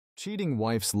Cheating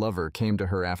wife's lover came to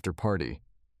her after party.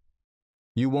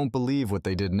 You won't believe what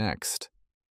they did next.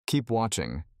 Keep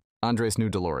watching. Andres knew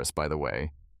Dolores, by the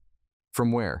way.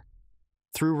 From where?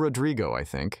 Through Rodrigo, I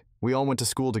think. We all went to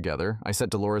school together. I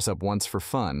set Dolores up once for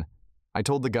fun. I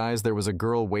told the guys there was a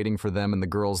girl waiting for them in the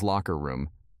girls' locker room.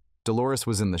 Dolores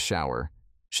was in the shower.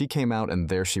 She came out and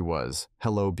there she was.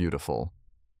 Hello, beautiful.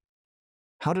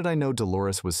 How did I know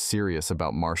Dolores was serious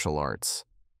about martial arts?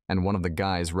 And one of the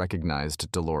guys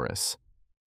recognized Dolores.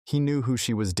 He knew who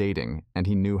she was dating, and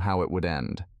he knew how it would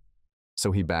end.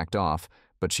 So he backed off,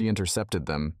 but she intercepted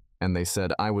them, and they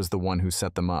said I was the one who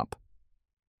set them up.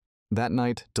 That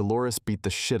night, Dolores beat the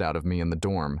shit out of me in the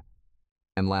dorm.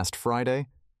 And last Friday,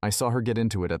 I saw her get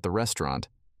into it at the restaurant,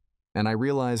 and I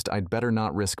realized I'd better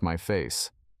not risk my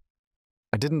face.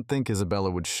 I didn't think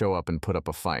Isabella would show up and put up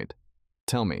a fight.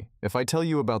 Tell me, if I tell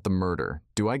you about the murder,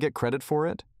 do I get credit for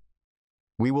it?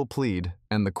 We will plead,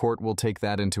 and the court will take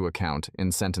that into account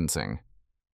in sentencing.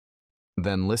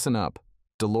 Then listen up.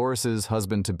 Dolores's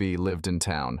husband-to-be lived in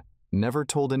town, never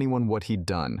told anyone what he'd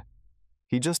done.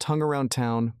 He just hung around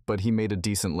town, but he made a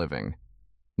decent living.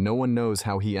 No one knows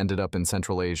how he ended up in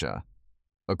Central Asia.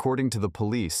 According to the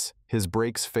police, his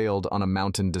brakes failed on a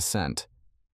mountain descent.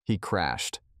 He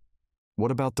crashed. What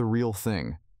about the real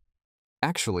thing?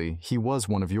 Actually, he was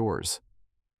one of yours.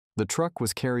 The truck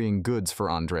was carrying goods for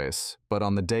Andres, but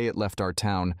on the day it left our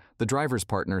town, the driver's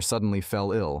partner suddenly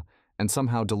fell ill, and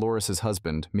somehow Dolores's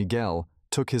husband, Miguel,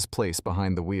 took his place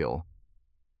behind the wheel.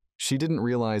 She didn't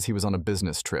realize he was on a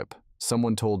business trip.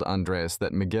 Someone told Andres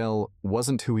that Miguel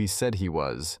wasn't who he said he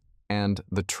was, and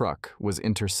the truck was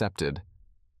intercepted.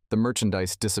 The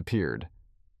merchandise disappeared.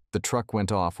 The truck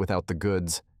went off without the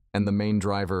goods, and the main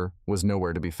driver was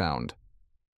nowhere to be found.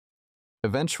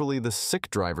 Eventually, the sick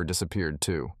driver disappeared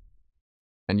too.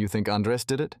 And you think Andres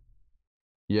did it?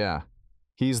 Yeah,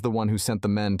 he's the one who sent the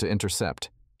men to intercept.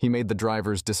 He made the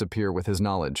drivers disappear with his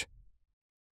knowledge.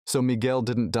 So Miguel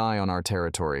didn't die on our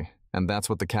territory, and that's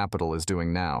what the capital is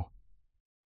doing now.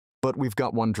 But we've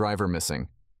got one driver missing.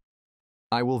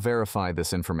 I will verify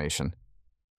this information.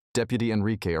 Deputy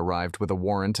Enrique arrived with a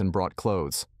warrant and brought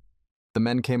clothes. The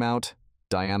men came out,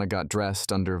 Diana got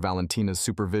dressed under Valentina's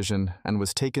supervision and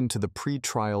was taken to the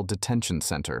pre-trial detention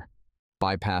center,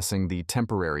 bypassing the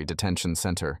temporary detention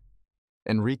center.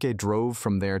 Enrique drove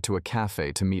from there to a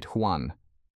cafe to meet Juan.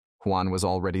 Juan was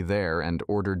already there and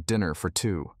ordered dinner for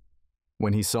two.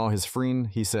 When he saw his friend,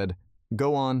 he said,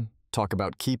 "Go on, talk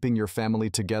about keeping your family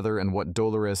together and what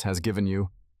Dolores has given you.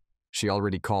 She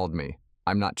already called me.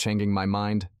 I'm not changing my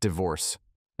mind, divorce.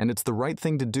 And it's the right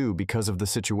thing to do because of the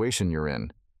situation you're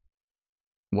in."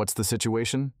 What's the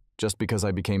situation? Just because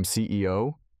I became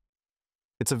CEO?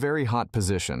 It's a very hot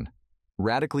position.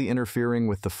 Radically interfering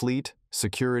with the fleet,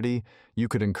 security, you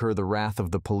could incur the wrath of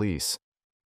the police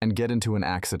and get into an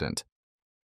accident.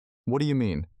 What do you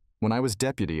mean? When I was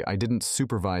deputy, I didn't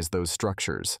supervise those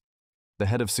structures. The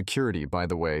head of security, by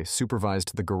the way,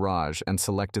 supervised the garage and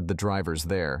selected the drivers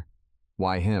there.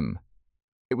 Why him?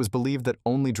 It was believed that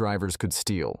only drivers could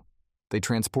steal. They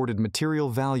transported material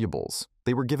valuables.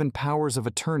 They were given powers of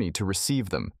attorney to receive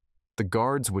them. The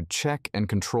guards would check and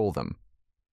control them.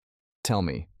 Tell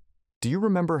me, do you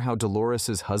remember how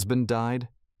Dolores's husband died?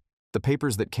 The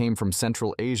papers that came from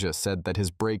Central Asia said that his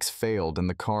brakes failed and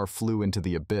the car flew into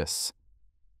the abyss.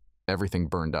 Everything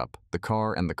burned up, the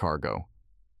car and the cargo.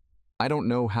 I don't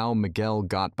know how Miguel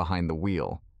got behind the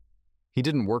wheel. He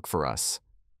didn't work for us.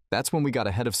 That's when we got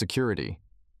a head of security.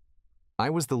 I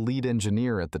was the lead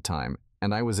engineer at the time,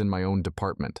 and I was in my own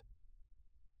department.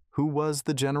 Who was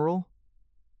the general?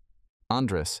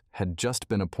 Andres had just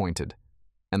been appointed,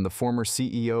 and the former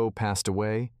CEO passed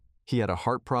away. He had a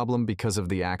heart problem because of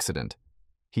the accident.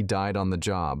 He died on the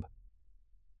job.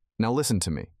 Now listen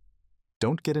to me.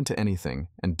 Don't get into anything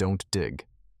and don't dig.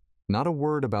 Not a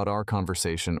word about our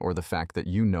conversation or the fact that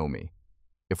you know me.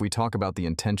 If we talk about the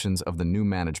intentions of the new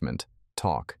management,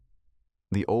 talk.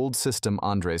 The old system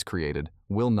Andres created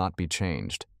will not be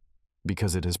changed,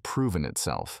 because it has proven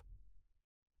itself.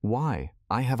 Why?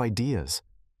 I have ideas.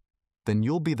 Then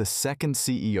you'll be the second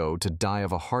CEO to die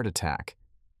of a heart attack.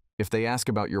 If they ask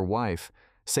about your wife,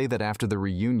 say that after the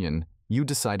reunion, you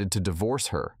decided to divorce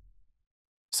her.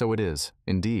 So it is,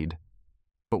 indeed.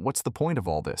 But what's the point of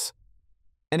all this?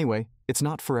 Anyway, it's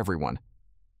not for everyone.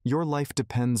 Your life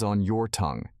depends on your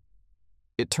tongue.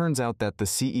 It turns out that the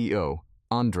CEO,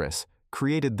 Andres,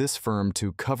 created this firm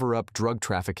to cover up drug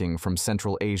trafficking from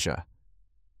Central Asia.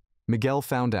 Miguel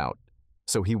found out,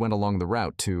 so he went along the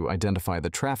route to identify the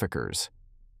traffickers.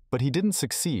 But he didn't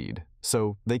succeed,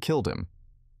 so they killed him.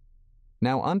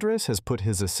 Now Andres has put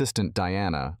his assistant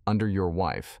Diana under your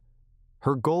wife.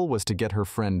 Her goal was to get her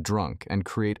friend drunk and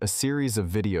create a series of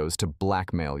videos to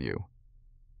blackmail you.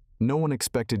 No one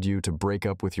expected you to break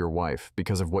up with your wife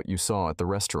because of what you saw at the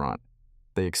restaurant.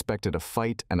 They expected a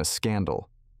fight and a scandal.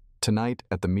 Tonight,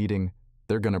 at the meeting,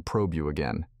 they're gonna probe you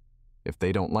again. If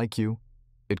they don't like you,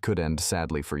 it could end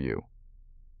sadly for you.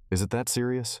 Is it that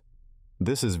serious?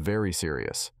 This is very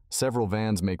serious. Several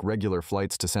vans make regular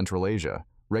flights to Central Asia,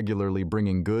 regularly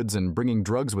bringing goods and bringing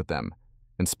drugs with them,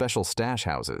 in special stash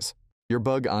houses. Your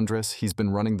bug, Andres, he's been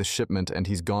running the shipment and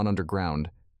he's gone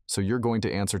underground, so you're going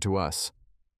to answer to us.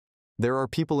 There are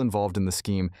people involved in the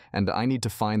scheme, and I need to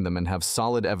find them and have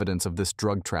solid evidence of this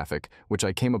drug traffic, which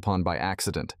I came upon by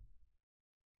accident.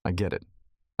 I get it.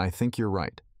 I think you're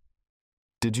right.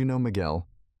 Did you know Miguel?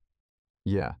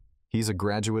 Yeah, he's a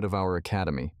graduate of our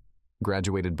academy.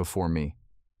 Graduated before me.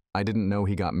 I didn't know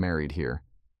he got married here.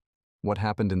 What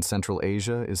happened in Central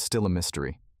Asia is still a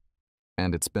mystery.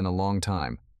 And it's been a long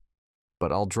time.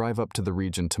 But I'll drive up to the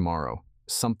region tomorrow.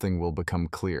 Something will become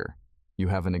clear. You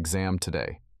have an exam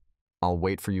today. I'll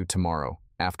wait for you tomorrow,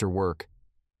 after work,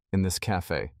 in this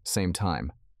cafe, same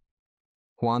time.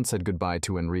 Juan said goodbye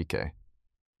to Enrique.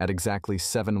 At exactly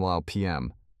 7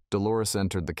 p.m., Dolores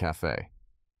entered the cafe.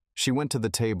 She went to the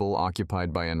table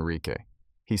occupied by Enrique.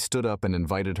 He stood up and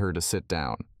invited her to sit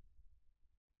down.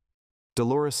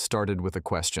 Dolores started with a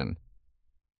question.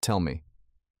 Tell me,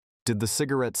 did the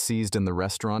cigarettes seized in the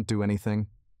restaurant do anything?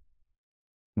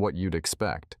 What you'd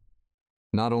expect.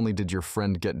 Not only did your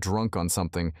friend get drunk on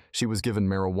something, she was given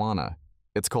marijuana.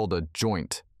 It's called a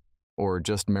joint, or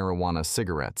just marijuana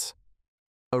cigarettes.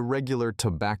 A regular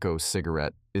tobacco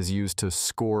cigarette is used to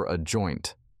score a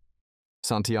joint.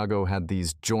 Santiago had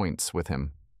these joints with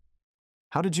him.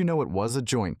 How did you know it was a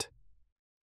joint?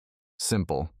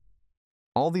 Simple.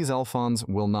 All these Alphons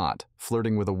will not,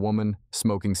 flirting with a woman,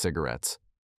 smoking cigarettes.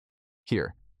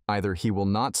 Here, either he will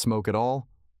not smoke at all,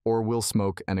 or will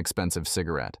smoke an expensive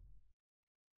cigarette.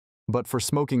 But for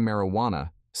smoking marijuana,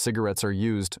 cigarettes are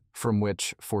used from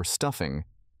which, for stuffing,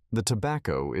 the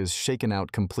tobacco is shaken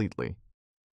out completely.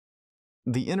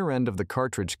 The inner end of the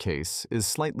cartridge case is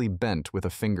slightly bent with a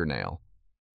fingernail.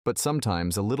 But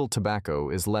sometimes a little tobacco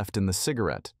is left in the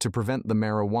cigarette to prevent the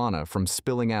marijuana from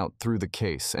spilling out through the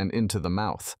case and into the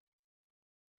mouth.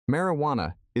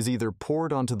 Marijuana is either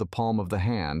poured onto the palm of the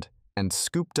hand and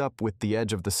scooped up with the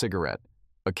edge of the cigarette,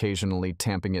 occasionally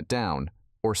tamping it down,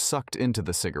 or sucked into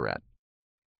the cigarette.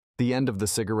 The end of the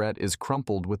cigarette is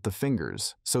crumpled with the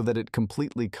fingers so that it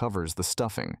completely covers the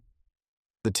stuffing.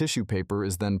 The tissue paper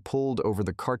is then pulled over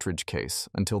the cartridge case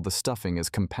until the stuffing is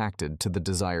compacted to the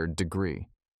desired degree.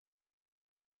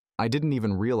 I didn't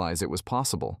even realize it was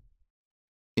possible.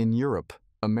 In Europe,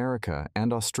 America,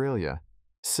 and Australia,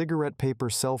 cigarette paper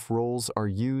self-rolls are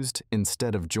used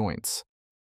instead of joints.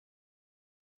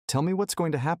 Tell me what's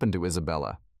going to happen to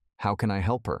Isabella. How can I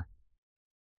help her?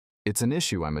 It's an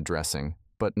issue I'm addressing,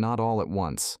 but not all at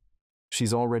once.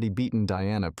 She's already beaten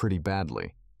Diana pretty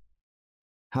badly.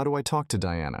 How do I talk to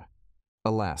Diana?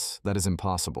 Alas, that is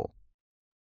impossible.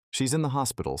 She's in the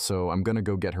hospital, so I'm gonna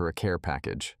go get her a care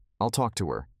package. I'll talk to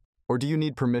her. Or do you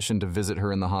need permission to visit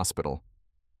her in the hospital?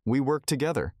 We work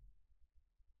together.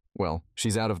 Well,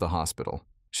 she's out of the hospital.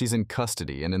 She's in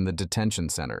custody and in the detention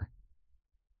center.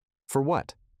 For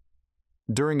what?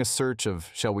 During a search of,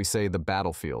 shall we say, the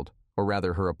battlefield, or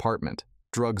rather her apartment,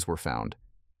 drugs were found.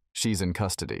 She's in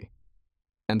custody.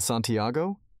 And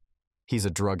Santiago? He's a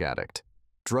drug addict.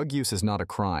 Drug use is not a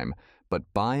crime,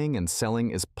 but buying and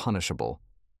selling is punishable.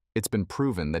 It's been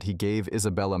proven that he gave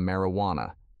Isabella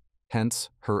marijuana, hence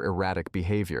her erratic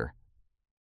behavior.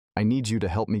 I need you to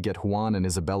help me get Juan and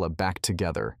Isabella back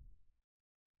together.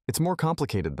 It's more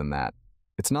complicated than that.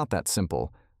 It's not that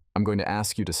simple. I'm going to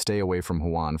ask you to stay away from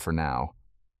Juan for now.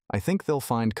 I think they'll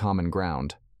find common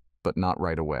ground, but not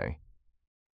right away.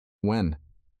 When?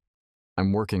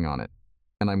 I'm working on it,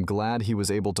 and I'm glad he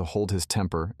was able to hold his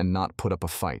temper and not put up a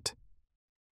fight.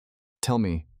 Tell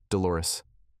me, Dolores,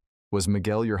 was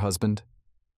Miguel your husband?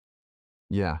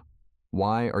 Yeah.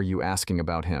 Why are you asking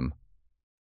about him?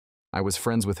 I was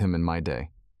friends with him in my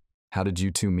day. How did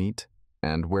you two meet?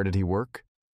 And where did he work?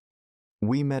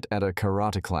 We met at a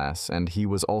karate class, and he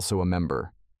was also a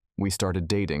member. We started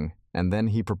dating, and then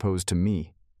he proposed to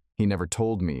me. He never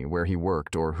told me where he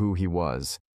worked or who he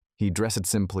was. He dressed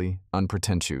simply,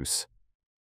 unpretentious.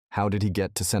 How did he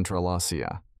get to Central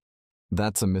Asia?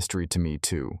 That's a mystery to me,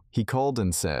 too. He called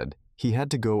and said he had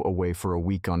to go away for a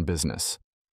week on business.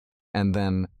 And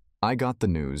then I got the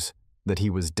news that he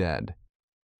was dead.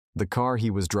 The car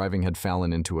he was driving had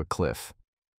fallen into a cliff.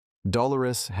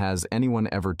 Dolores, has anyone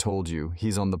ever told you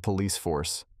he's on the police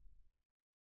force?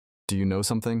 Do you know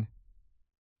something?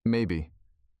 Maybe.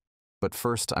 But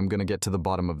first, I'm gonna get to the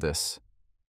bottom of this.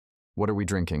 What are we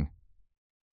drinking?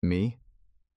 Me?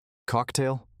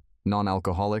 Cocktail?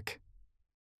 Non-alcoholic?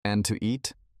 And to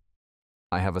eat?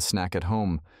 I have a snack at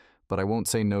home, but I won't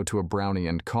say no to a brownie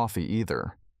and coffee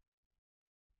either.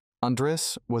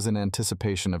 Andres was in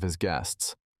anticipation of his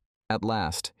guests. At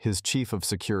last, his chief of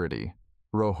security,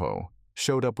 Rojo,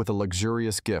 showed up with a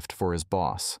luxurious gift for his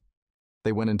boss.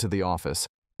 They went into the office,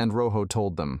 and Rojo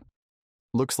told them,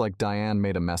 "Looks like Diane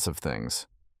made a mess of things.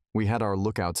 We had our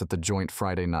lookouts at the joint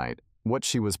Friday night. What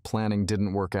she was planning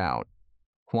didn't work out.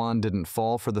 Juan didn't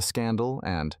fall for the scandal,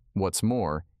 and, what's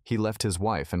more, he left his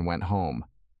wife and went home.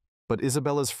 But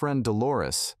Isabella's friend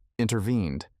Dolores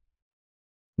intervened.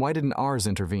 Why didn't ours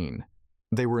intervene?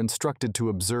 They were instructed to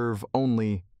observe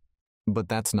only. But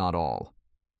that's not all.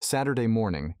 Saturday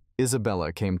morning,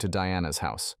 Isabella came to Diana's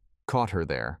house, caught her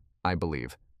there, I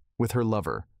believe, with her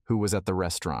lover, who was at the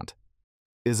restaurant.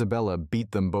 Isabella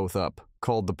beat them both up,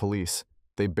 called the police.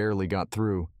 They barely got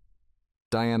through.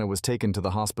 Diana was taken to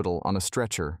the hospital on a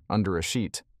stretcher under a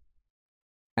sheet.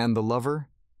 And the lover?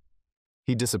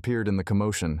 He disappeared in the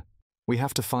commotion. We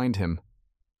have to find him.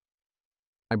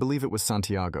 I believe it was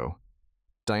Santiago.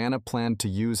 Diana planned to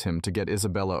use him to get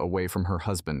Isabella away from her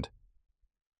husband.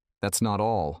 That's not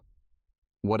all.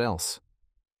 What else?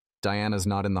 Diana's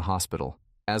not in the hospital.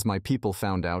 As my people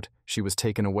found out, she was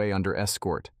taken away under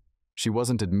escort. She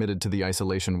wasn't admitted to the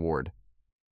isolation ward.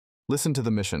 Listen to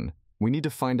the mission. We need to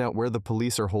find out where the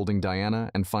police are holding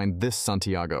Diana and find this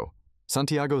Santiago.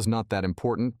 Santiago's not that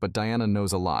important, but Diana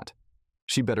knows a lot.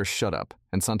 She better shut up,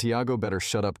 and Santiago better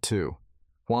shut up too.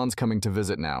 Juan's coming to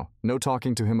visit now. No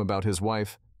talking to him about his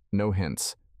wife, no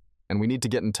hints. And we need to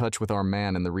get in touch with our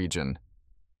man in the region.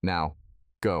 Now,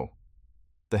 go.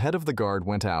 The head of the guard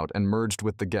went out and merged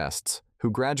with the guests,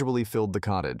 who gradually filled the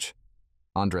cottage.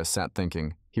 Andres sat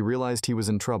thinking. He realized he was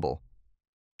in trouble.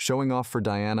 Showing off for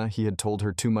Diana, he had told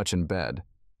her too much in bed.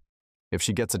 If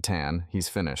she gets a tan, he's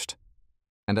finished.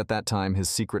 And at that time, his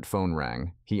secret phone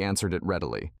rang. He answered it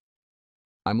readily.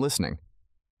 I'm listening.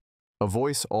 A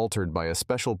voice altered by a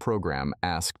special program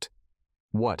asked,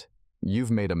 "What?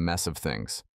 You've made a mess of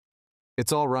things."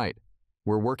 "It's all right.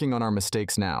 We're working on our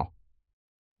mistakes now."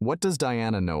 "What does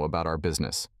Diana know about our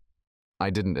business?"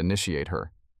 "I didn't initiate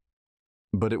her."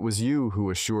 "But it was you who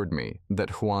assured me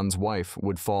that Juan's wife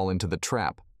would fall into the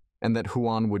trap, and that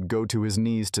Juan would go to his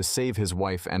knees to save his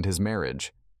wife and his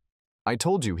marriage. I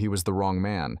told you he was the wrong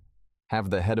man. Have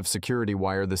the head of security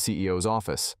wire the CEO's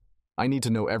office. I need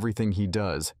to know everything he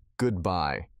does.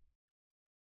 Goodbye."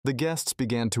 The guests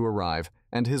began to arrive,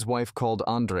 and his wife called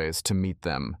Andres to meet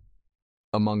them.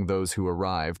 Among those who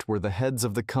arrived were the heads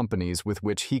of the companies with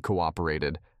which he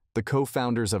cooperated, the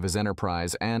co-founders of his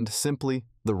enterprise, and, simply,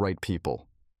 the right people.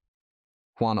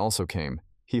 Juan also came.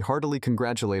 He heartily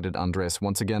congratulated Andres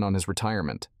once again on his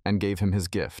retirement and gave him his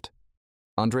gift.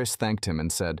 Andres thanked him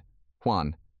and said,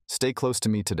 "Juan, stay close to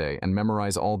me today and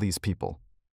memorize all these people.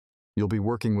 You'll be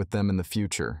working with them in the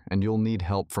future, and you'll need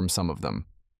help from some of them.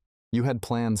 You had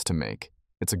plans to make.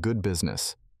 It's a good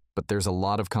business, but there's a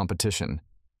lot of competition.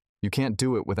 You can't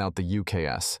do it without the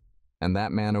UKS, and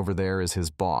that man over there is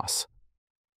his boss.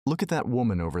 Look at that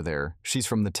woman over there. She's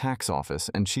from the tax office,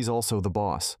 and she's also the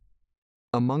boss."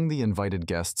 Among the invited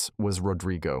guests was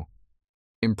Rodrigo.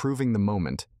 Improving the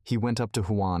moment, he went up to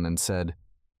Juan and said,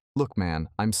 "Look, man,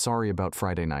 I'm sorry about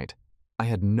Friday night. I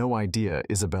had no idea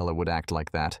Isabella would act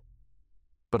like that.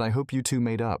 But I hope you two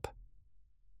made up."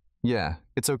 "Yeah,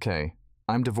 it's okay.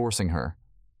 I'm divorcing her."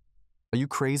 "Are you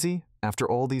crazy? After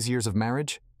all these years of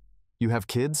marriage? You have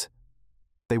kids?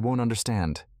 They won't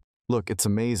understand. Look, it's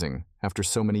amazing, after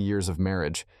so many years of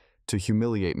marriage, to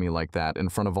humiliate me like that in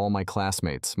front of all my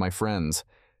classmates, my friends.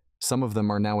 Some of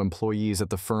them are now employees at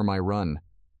the firm I run.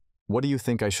 What do you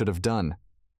think I should have done?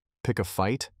 Pick a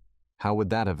fight? How would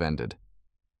that have ended?"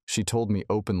 She told me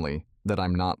openly that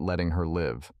I'm not letting her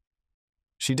live.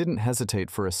 She didn't hesitate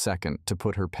for a second to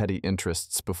put her petty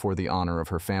interests before the honor of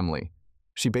her family.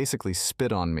 She basically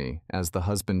spit on me as the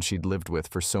husband she'd lived with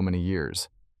for so many years.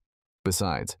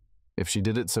 Besides, if she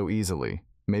did it so easily,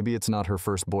 maybe it's not her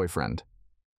first boyfriend.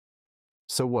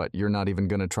 "So what, you're not even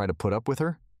gonna try to put up with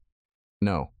her?"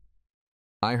 "No.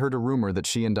 I heard a rumor that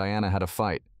she and Diana had a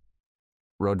fight."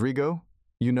 "Rodrigo,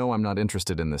 you know I'm not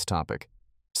interested in this topic.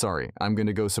 Sorry, I'm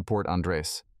gonna go support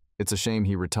Andres. It's a shame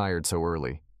he retired so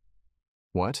early."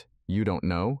 "What? You don't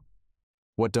know?"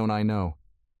 "What don't I know?"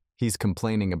 "He's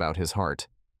complaining about his heart.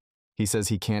 He says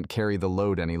he can't carry the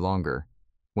load any longer.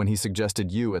 When he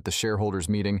suggested you at the shareholders'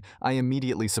 meeting, I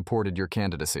immediately supported your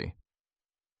candidacy."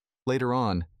 Later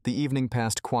on, the evening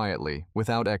passed quietly,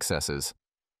 without excesses.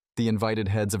 The invited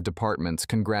heads of departments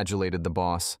congratulated the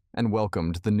boss and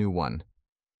welcomed the new one.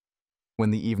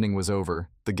 When the evening was over,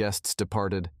 the guests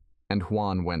departed, and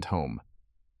Juan went home.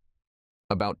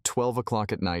 About 12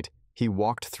 o'clock at night, he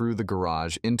walked through the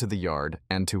garage into the yard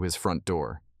and to his front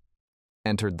door.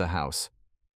 Entered the house.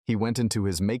 He went into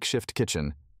his makeshift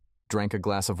kitchen, drank a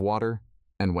glass of water,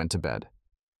 and went to bed.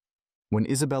 When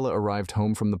Isabella arrived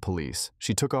home from the police,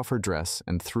 she took off her dress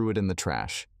and threw it in the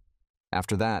trash.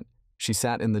 After that, she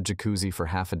sat in the jacuzzi for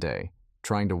half a day,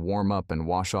 trying to warm up and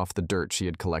wash off the dirt she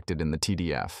had collected in the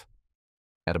TDF.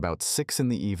 At about 6 in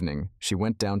the evening, she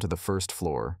went down to the first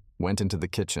floor, went into the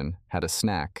kitchen, had a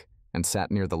snack, and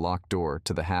sat near the locked door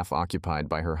to the half occupied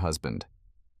by her husband.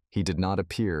 He did not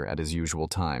appear at his usual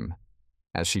time.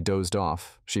 As she dozed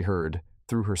off, she heard,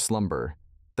 through her slumber,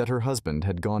 that her husband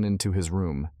had gone into his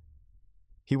room.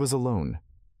 He was alone.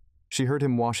 She heard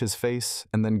him wash his face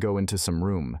and then go into some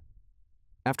room.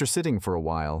 After sitting for a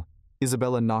while,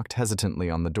 Isabella knocked hesitantly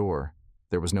on the door.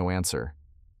 There was no answer.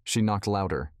 She knocked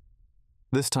louder.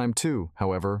 This time too,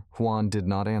 however, Juan did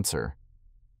not answer.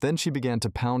 Then she began to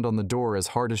pound on the door as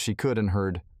hard as she could and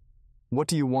heard, "What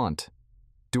do you want?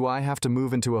 Do I have to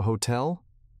move into a hotel?"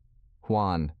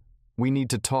 "Juan, we need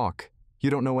to talk. You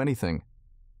don't know anything.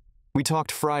 We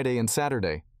talked Friday and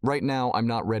Saturday. Right now, I'm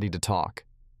not ready to talk.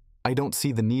 I don't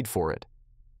see the need for it.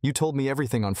 You told me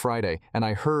everything on Friday, and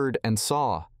I heard and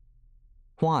saw."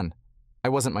 "Juan, I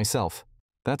wasn't myself."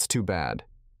 "That's too bad.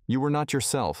 You were not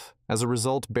yourself. As a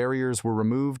result, barriers were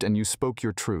removed and you spoke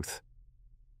your truth.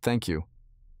 Thank you.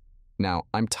 Now,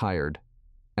 I'm tired,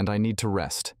 and I need to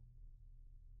rest."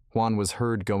 Juan was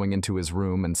heard going into his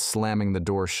room and slamming the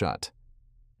door shut.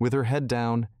 With her head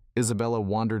down, Isabella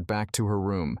wandered back to her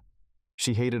room.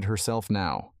 She hated herself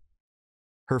now.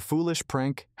 Her foolish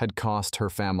prank had cost her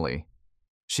family.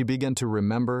 She began to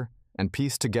remember and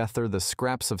piece together the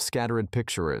scraps of scattered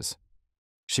pictures.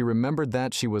 She remembered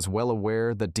that she was well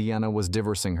aware that Diana was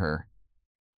divorcing her.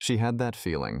 She had that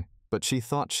feeling, but she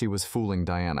thought she was fooling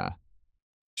Diana.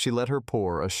 She let her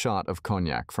pour a shot of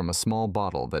cognac from a small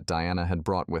bottle that Diana had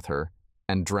brought with her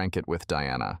and drank it with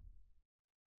Diana.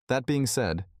 That being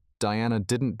said, Diana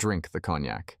didn't drink the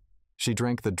cognac. She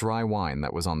drank the dry wine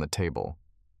that was on the table.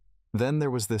 Then there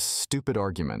was this stupid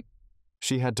argument.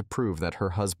 She had to prove that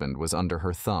her husband was under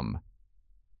her thumb.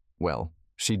 Well,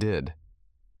 she did.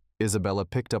 Isabella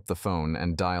picked up the phone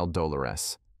and dialed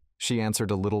Dolores. She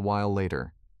answered a little while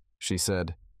later. She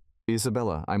said,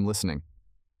 "Isabella, I'm listening."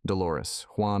 "Dolores,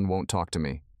 Juan won't talk to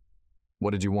me."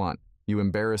 "What did you want? You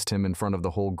embarrassed him in front of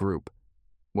the whole group."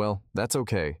 "Well, that's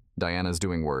okay. Diana's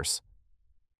doing worse."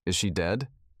 "Is she dead?"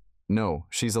 "No,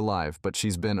 she's alive, but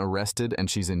she's been arrested and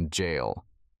she's in jail."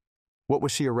 "What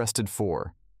was she arrested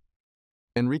for?"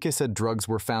 "Enrique said drugs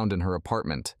were found in her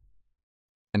apartment."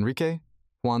 "Enrique?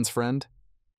 Juan's friend?"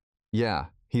 "Yeah,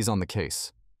 he's on the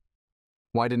case."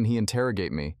 "Why didn't he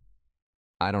interrogate me?"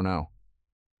 "I don't know."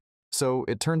 "So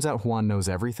it turns out Juan knows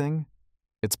everything?"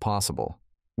 "It's possible.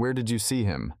 Where did you see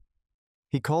him?"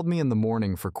 "He called me in the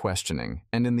morning for questioning,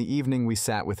 and in the evening we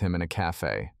sat with him in a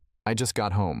cafe. I just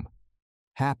got home."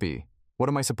 "Happy. What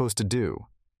am I supposed to do?"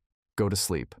 "Go to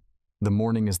sleep. The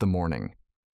morning is the morning."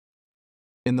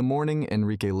 In the morning,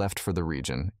 Enrique left for the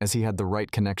region, as he had the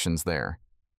right connections there.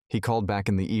 He called back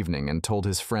in the evening and told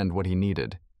his friend what he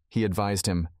needed. He advised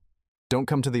him, "Don't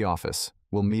come to the office.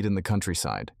 We'll meet in the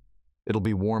countryside. It'll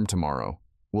be warm tomorrow.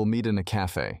 We'll meet in a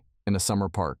cafe, in a summer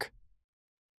park."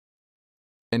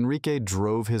 Enrique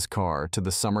drove his car to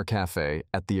the summer cafe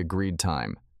at the agreed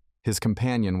time. His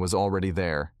companion was already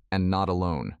there, and not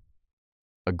alone.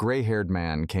 A gray-haired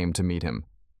man came to meet him.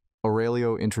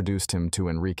 Aurelio introduced him to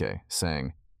Enrique,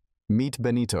 saying, "Meet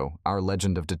Benito, our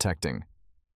legend of detecting.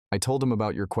 I told him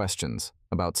about your questions,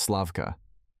 about Slavka."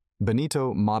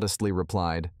 Benito modestly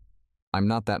replied, "I'm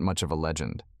not that much of a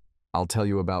legend. I'll tell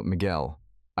you about Miguel.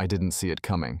 I didn't see it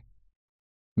coming."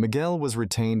 Miguel was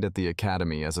retained at the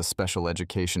academy as a special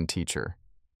education teacher,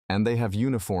 and they have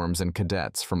uniforms and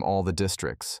cadets from all the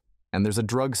districts, and there's a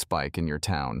drug spike in your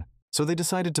town, so they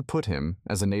decided to put him,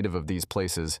 as a native of these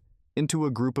places, into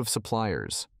a group of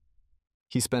suppliers.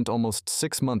 He spent almost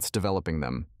 6 months developing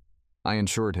them. I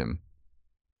insured him.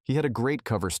 He had a great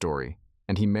cover story,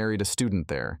 and he married a student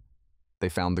there. They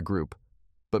found the group,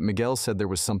 but Miguel said there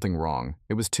was something wrong.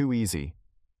 It was too easy.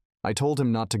 I told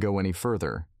him not to go any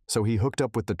further, so he hooked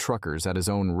up with the truckers at his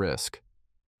own risk.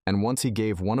 And once he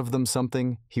gave one of them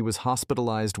something, he was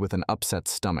hospitalized with an upset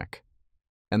stomach.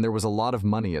 And there was a lot of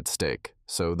money at stake,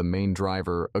 so the main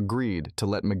driver agreed to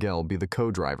let Miguel be the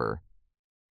co-driver.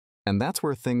 And that's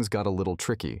where things got a little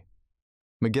tricky.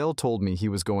 Miguel told me he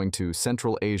was going to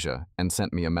Central Asia and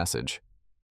sent me a message.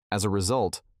 As a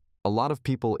result, A lot of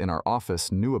people in our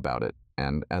office knew about it,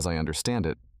 and as I understand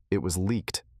it, it was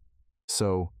leaked.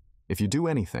 So, if you do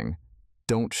anything,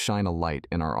 don't shine a light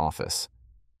in our office.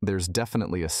 There's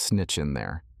definitely a snitch in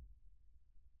there.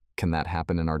 Can that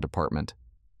happen in our department?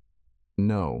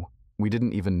 No, we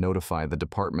didn't even notify the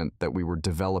department that we were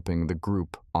developing the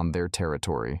group on their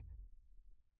territory.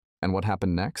 And what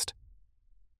happened next?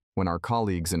 When our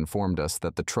colleagues informed us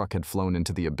that the truck had flown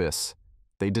into the abyss,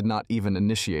 they did not even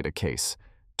initiate a case,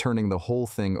 turning the whole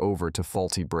thing over to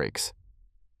faulty brakes.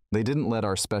 They didn't let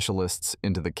our specialists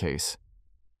into the case.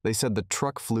 They said the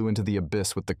truck flew into the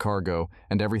abyss with the cargo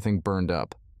and everything burned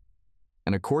up.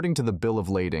 And according to the bill of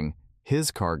lading,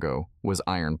 his cargo was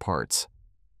iron parts.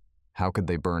 How could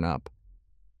they burn up?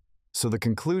 So the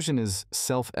conclusion is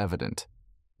self-evident.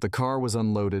 The car was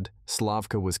unloaded,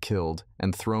 Slavka was killed,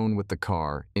 and thrown with the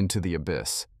car into the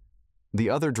abyss. The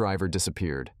other driver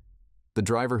disappeared. The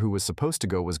driver who was supposed to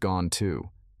go was gone too.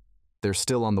 They're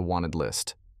still on the wanted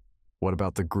list. What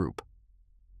about the group?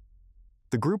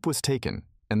 The group was taken,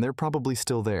 and they're probably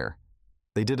still there.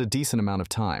 They did a decent amount of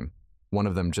time. One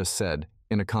of them just said,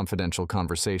 in a confidential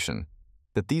conversation,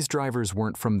 that these drivers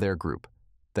weren't from their group,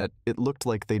 that it looked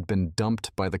like they'd been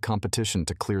dumped by the competition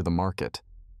to clear the market.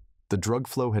 The drug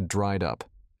flow had dried up,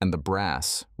 and the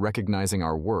brass, recognizing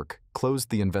our work, closed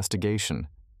the investigation.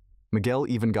 Miguel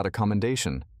even got a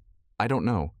commendation. I don't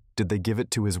know, did they give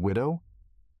it to his widow?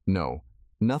 No,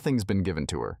 nothing's been given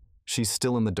to her. She's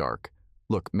still in the dark.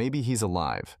 Look, maybe he's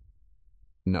alive.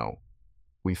 No.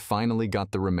 We finally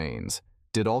got the remains,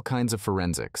 did all kinds of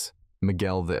forensics.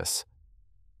 Miguel this.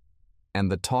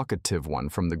 And the talkative one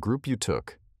from the group you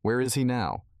took, where is he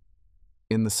now?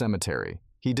 In the cemetery.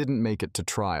 He didn't make it to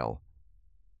trial.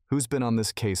 Who's been on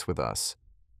this case with us?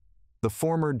 The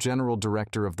former general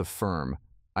director of the firm.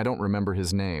 I don't remember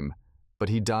his name, but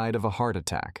he died of a heart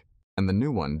attack, and the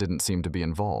new one didn't seem to be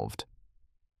involved.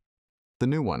 The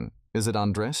new one, is it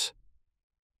Andres?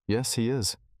 Yes, he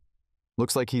is.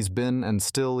 Looks like he's been and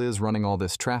still is running all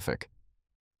this traffic.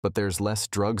 But there's less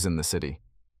drugs in the city.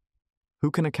 Who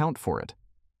can account for it?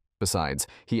 Besides,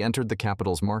 he entered the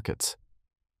capital's markets.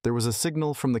 There was a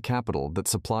signal from the capital that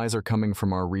supplies are coming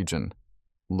from our region.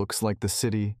 Looks like the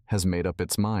city has made up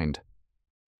its mind.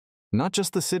 Not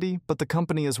just the city, but the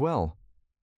company as well.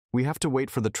 We have to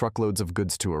wait for the truckloads of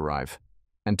goods to arrive.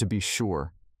 And to be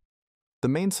sure, the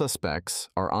main suspects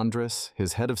are Andres,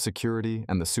 his head of security,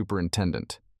 and the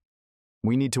superintendent.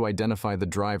 We need to identify the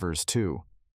drivers, too.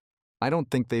 I don't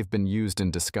think they've been used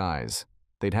in disguise.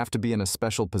 They'd have to be in a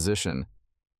special position.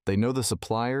 They know the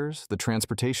suppliers, the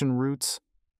transportation routes.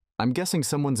 I'm guessing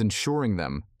someone's insuring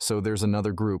them, so there's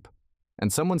another group.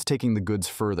 And someone's taking the goods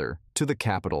further, to the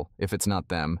capital, if it's not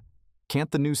them.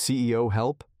 Can't the new CEO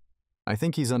help? I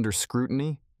think he's under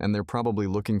scrutiny, and they're probably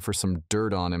looking for some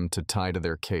dirt on him to tie to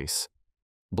their case.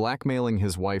 Blackmailing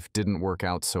his wife didn't work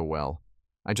out so well.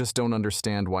 I just don't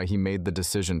understand why he made the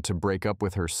decision to break up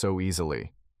with her so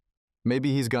easily.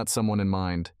 Maybe he's got someone in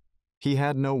mind. He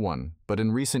had no one, but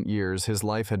in recent years his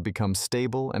life had become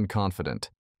stable and confident,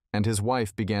 and his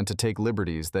wife began to take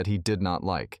liberties that he did not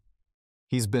like.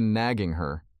 He's been nagging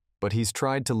her, but he's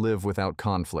tried to live without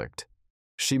conflict.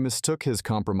 She mistook his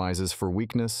compromises for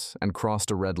weakness and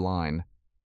crossed a red line.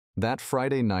 That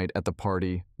Friday night at the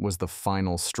party was the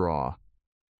final straw.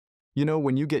 You know,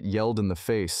 when you get yelled in the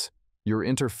face, you're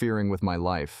interfering with my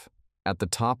life, at the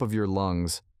top of your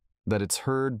lungs, that it's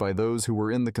heard by those who were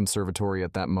in the conservatory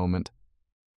at that moment.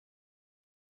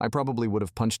 I probably would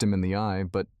have punched him in the eye,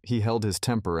 but he held his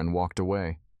temper and walked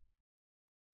away.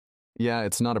 Yeah,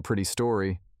 it's not a pretty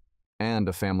story, and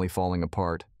a family falling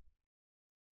apart.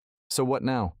 So what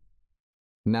now?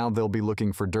 Now they'll be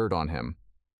looking for dirt on him.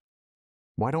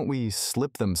 Why don't we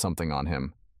slip them something on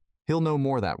him? He'll know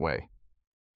more that way.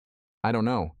 I don't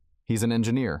know. He's an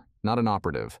engineer, not an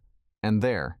operative. And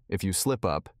there, if you slip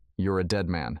up, you're a dead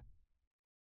man.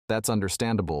 That's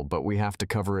understandable, but we have to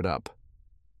cover it up.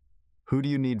 Who do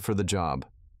you need for the job?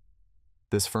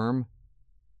 This firm?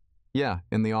 Yeah,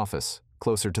 in the office,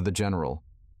 closer to the general.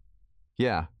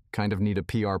 Yeah, kind of need a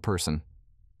PR person.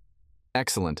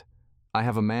 Excellent. I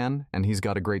have a man, and he's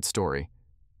got a great story.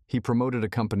 He promoted a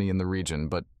company in the region,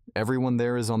 but everyone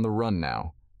there is on the run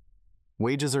now.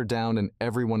 Wages are down and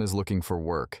everyone is looking for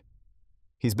work.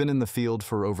 He's been in the field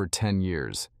for over 10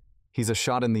 years. He's a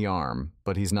shot in the arm,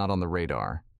 but he's not on the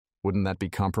radar. Wouldn't that be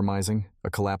compromising, a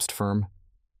collapsed firm?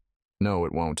 No,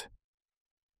 it won't.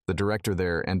 The director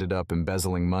there ended up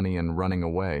embezzling money and running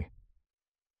away.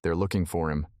 They're looking for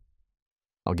him.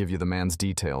 I'll give you the man's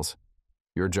details.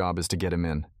 Your job is to get him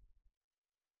in.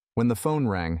 When the phone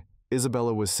rang,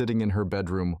 Isabella was sitting in her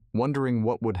bedroom, wondering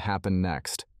what would happen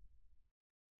next.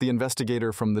 The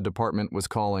investigator from the department was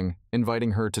calling,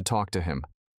 inviting her to talk to him.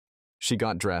 She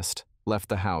got dressed, left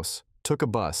the house, took a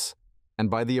bus, and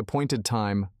by the appointed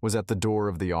time was at the door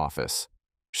of the office.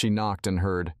 She knocked and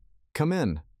heard, "Come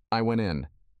in." I went in.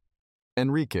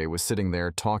 Enrique was sitting there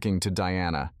talking to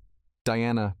Diana.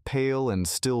 Diana, pale and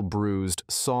still bruised,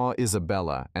 saw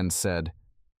Isabella and said,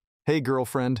 "Hey,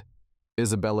 girlfriend."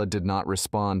 Isabella did not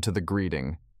respond to the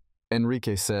greeting.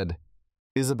 Enrique said,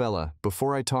 "Isabella,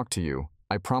 before I talk to you,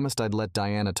 I promised I'd let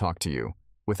Diana talk to you,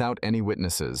 without any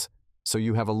witnesses, so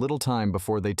you have a little time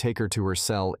before they take her to her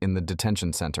cell in the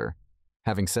detention center."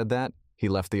 Having said that, he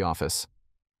left the office.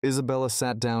 Isabella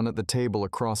sat down at the table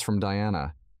across from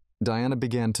Diana. Diana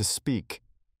began to speak.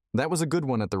 "That was a good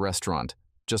one at the restaurant.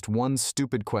 Just one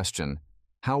stupid question.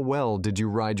 How well did you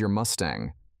ride your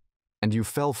Mustang? And you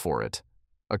fell for it.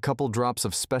 A couple drops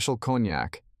of special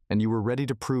cognac, and you were ready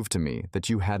to prove to me that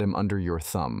you had him under your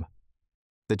thumb.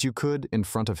 That you could, in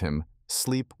front of him,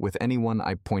 sleep with anyone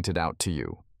I pointed out to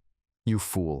you. You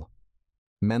fool.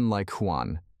 Men like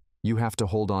Juan. You have to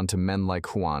hold on to men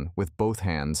like Juan with both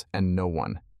hands and no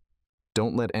one.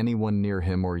 Don't let anyone near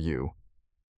him or you.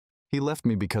 He left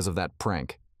me because of that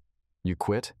prank. You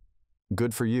quit?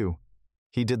 Good for you.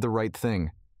 He did the right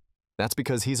thing. That's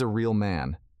because he's a real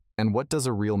man. And what does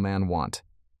a real man want?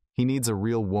 He needs a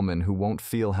real woman who won't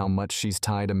feel how much she's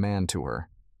tied a man to her.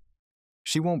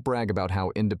 She won't brag about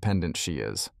how independent she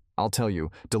is. I'll tell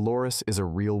you, Dolores is a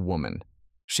real woman.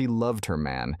 She loved her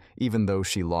man, even though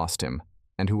she lost him.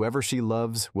 And whoever she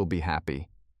loves will be happy.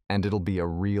 And it'll be a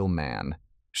real man.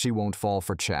 She won't fall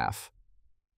for chaff.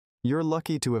 You're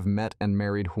lucky to have met and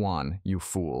married Juan, you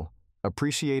fool.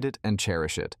 Appreciate it and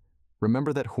cherish it.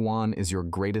 Remember that Juan is your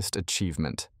greatest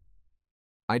achievement.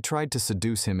 I tried to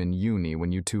seduce him in uni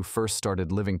when you two first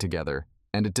started living together,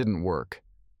 and it didn't work.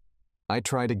 I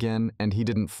tried again, and he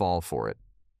didn't fall for it.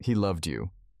 He loved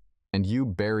you. And you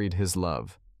buried his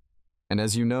love. And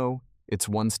as you know, it's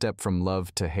one step from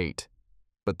love to hate.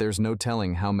 But there's no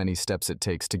telling how many steps it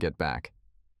takes to get back.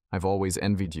 I've always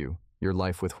envied you, your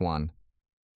life with Juan.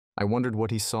 I wondered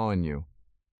what he saw in you.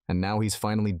 And now he's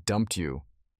finally dumped you.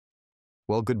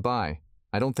 Well, goodbye.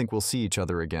 I don't think we'll see each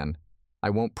other again. I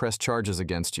won't press charges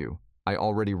against you. I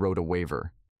already wrote a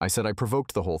waiver. I said I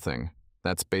provoked the whole thing.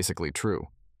 That's basically true.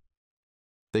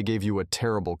 They gave you a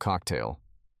terrible cocktail.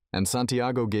 And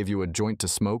Santiago gave you a joint to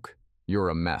smoke? You're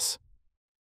a mess.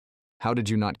 How did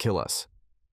you not kill us?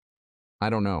 I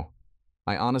don't know.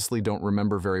 I honestly don't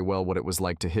remember very well what it was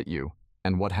like to hit you,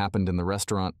 and what happened in the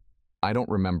restaurant. I don't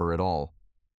remember at all.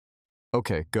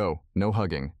 Okay, go. No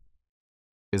hugging.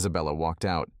 Isabella walked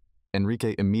out.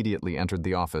 Enrique immediately entered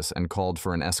the office and called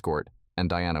for an escort, and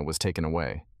Diana was taken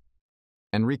away.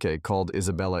 Enrique called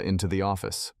Isabella into the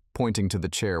office, pointing to the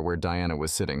chair where Diana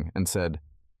was sitting, and said,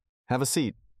 "Have a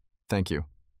seat." "Thank you."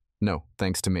 "No,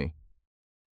 thanks to me."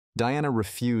 Diana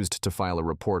refused to file a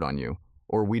report on you,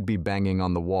 or we'd be banging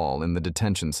on the wall in the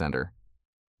detention center.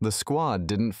 The squad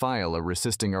didn't file a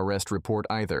resisting arrest report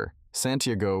either.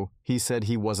 Santiago, he said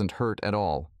he wasn't hurt at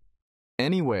all.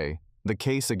 Anyway, the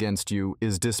case against you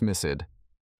is dismissed.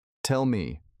 Tell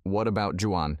me, what about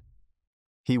Juan?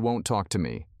 He won't talk to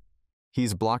me.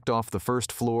 He's blocked off the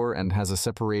first floor and has a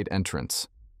separate entrance.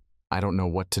 I don't know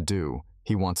what to do.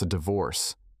 He wants a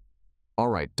divorce. All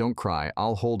right, don't cry.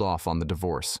 I'll hold off on the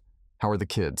divorce. How are the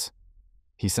kids?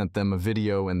 He sent them a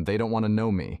video and they don't want to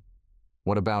know me.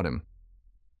 What about him?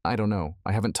 I don't know.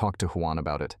 I haven't talked to Juan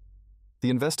about it. The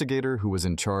investigator who was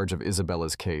in charge of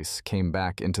Isabella's case came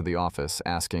back into the office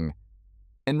asking,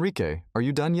 "Enrique, are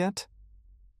you done yet?"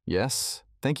 "Yes,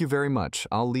 thank you very much.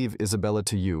 I'll leave Isabella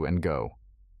to you and go."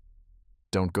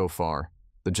 "Don't go far.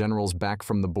 The general's back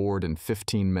from the board in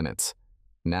 15 minutes.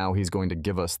 Now he's going to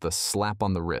give us the slap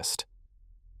on the wrist."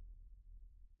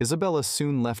 Isabella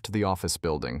soon left the office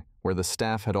building, where the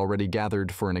staff had already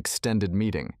gathered for an extended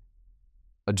meeting.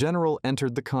 A general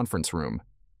entered the conference room.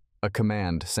 A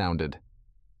command sounded.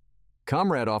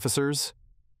 "Comrade officers!"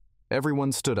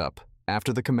 Everyone stood up.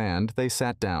 After the command, they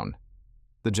sat down.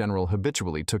 The general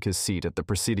habitually took his seat at the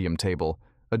presidium table,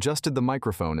 adjusted the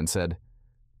microphone and said,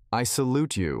 "I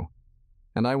salute you,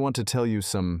 and I want to tell you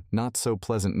some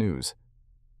not-so-pleasant news.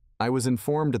 I was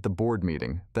informed at the board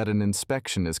meeting that an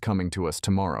inspection is coming to us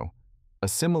tomorrow. A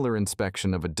similar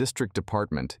inspection of a district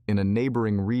department in a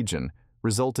neighboring region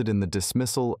resulted in the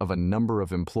dismissal of a number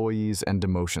of employees and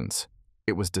demotions.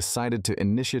 It was decided to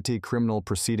initiate criminal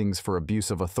proceedings for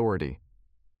abuse of authority.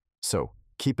 So,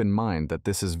 keep in mind that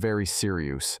this is very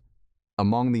serious.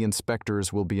 Among the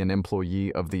inspectors will be an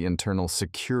employee of the Internal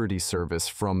Security Service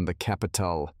from the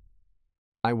capital.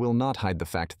 I will not hide the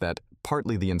fact that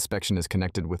partly the inspection is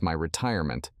connected with my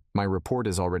retirement, My report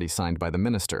is already signed by the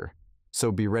minister,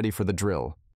 so be ready for the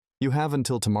drill. You have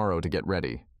until tomorrow to get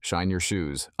ready. Shine your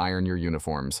shoes, iron your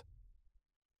uniforms."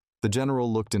 The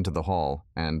general looked into the hall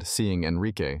and, seeing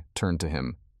Enrique, turned to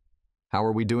him. "How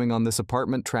are we doing on this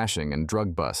apartment trashing and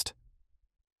drug bust?"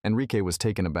 Enrique was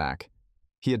taken aback.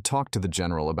 He had talked to the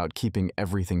general about keeping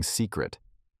everything secret.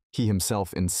 He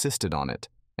himself insisted on it,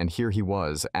 and here he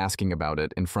was asking about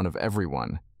it in front of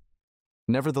everyone.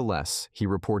 Nevertheless, he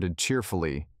reported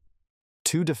cheerfully,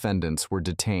 "2 defendants were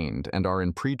detained and are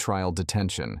in pre-trial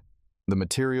detention. The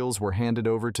materials were handed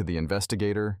over to the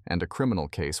investigator and a criminal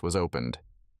case was opened.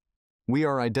 We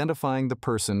are identifying the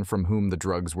person from whom the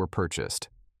drugs were purchased.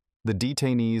 The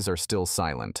detainees are still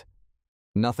silent.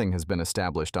 Nothing has been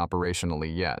established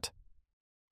operationally yet."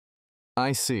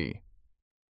 "I see.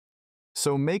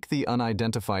 So make the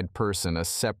unidentified person a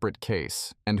separate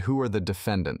case, and who are the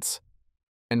defendants?"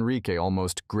 Enrique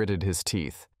almost gritted his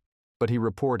teeth, but he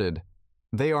reported,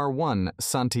 "They are one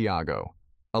Santiago,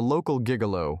 a local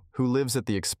gigolo who lives at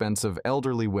the expense of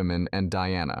elderly women, and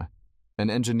Diana, an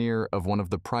engineer of one of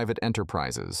the private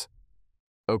enterprises."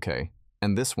 "Okay,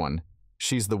 and this one,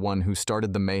 she's the one who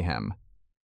started the mayhem."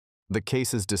 The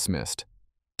case is dismissed.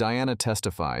 Diana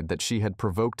testified that she had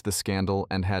provoked the scandal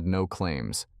and had no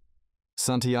claims.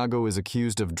 Santiago is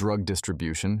accused of drug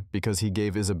distribution because he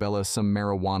gave Isabella some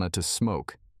marijuana to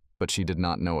smoke, but she did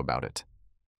not know about it.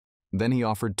 Then he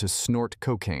offered to snort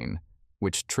cocaine,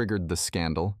 which triggered the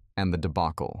scandal and the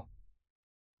debacle.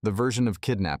 The version of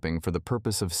kidnapping for the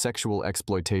purpose of sexual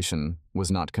exploitation was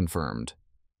not confirmed.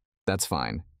 "That's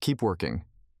fine. Keep working."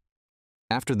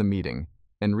 After the meeting,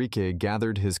 Enrique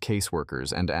gathered his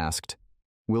caseworkers and asked,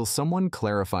 "Will someone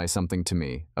clarify something to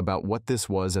me about what this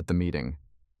was at the meeting?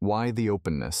 Why the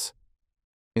openness?"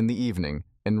 In the evening,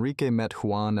 Enrique met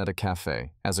Juan at a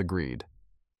cafe, as agreed.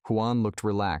 Juan looked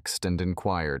relaxed and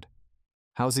inquired,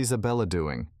 "How's Isabella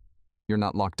doing? You're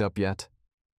not locked up yet?"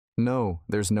 "No,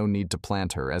 there's no need to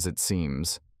plant her, as it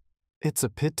seems." "It's a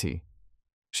pity.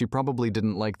 She probably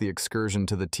didn't like the excursion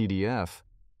to the TDF,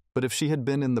 but if she had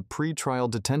been in the pre-trial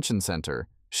detention center,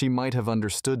 she might have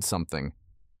understood something."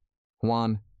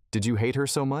 "Juan, did you hate her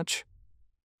so much?"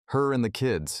 "Her and the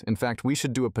kids. In fact, we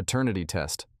should do a paternity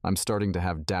test. I'm starting to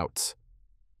have doubts."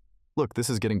 "Look, this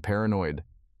is getting paranoid."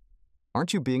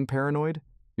 "Aren't you being paranoid?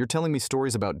 You're telling me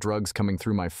stories about drugs coming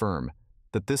through my firm,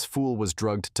 that this fool was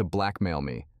drugged to blackmail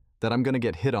me, that I'm going to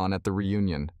get hit on at the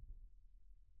reunion."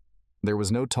 There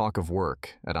was no talk of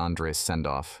work at Andres'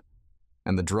 send-off,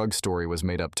 and the drug story was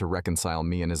made up to reconcile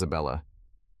me and Isabella.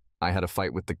 I had a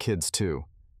fight with the kids too.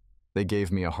 They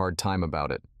gave me a hard time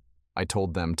about it. I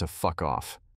told them to fuck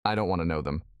off. I don't want to know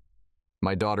them.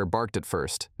 My daughter barked at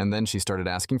first, and then she started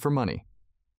asking for money.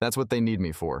 That's what they need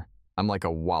me for. I'm like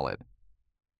a wallet.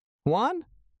 "Juan,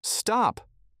 stop.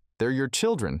 They're your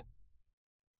children."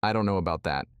 "I don't know about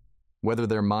that. Whether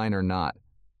they're mine or not.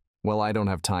 Well, I don't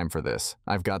have time for this.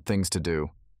 I've got things to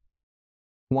do."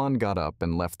 Juan got up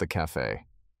and left the cafe.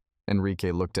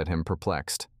 Enrique looked at him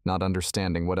perplexed, not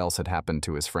understanding what else had happened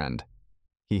to his friend.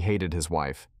 He hated his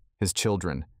wife, his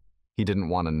children. He didn't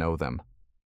want to know them.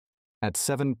 At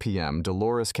 7 p.m.,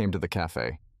 Dolores came to the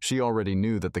cafe. She already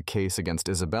knew that the case against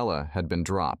Isabella had been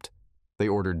dropped. They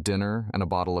ordered dinner and a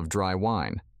bottle of dry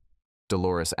wine.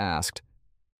 Dolores asked,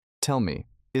 "Tell me,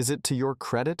 is it to your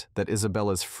credit that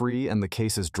Isabella's free and the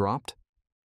case is dropped?"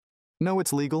 "No,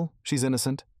 it's legal. She's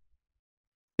innocent."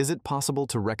 "Is it possible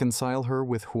to reconcile her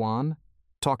with Juan?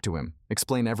 Talk to him.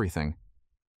 Explain everything."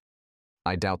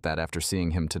 "I doubt that after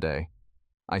seeing him today.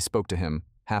 I spoke to him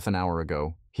half an hour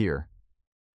ago, here."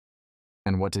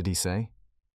 "And what did he say?"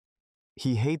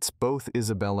 "He hates both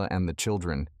Isabella and the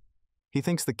children. He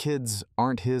thinks the kids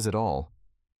aren't his at all.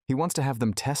 He wants to have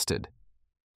them tested."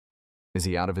 "Is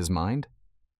he out of his mind?"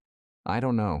 "I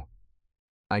don't know.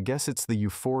 I guess it's the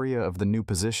euphoria of the new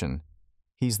position.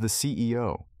 He's the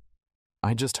CEO.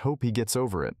 I just hope he gets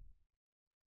over it."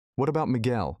 "What about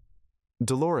Miguel?"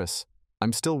 "Dolores,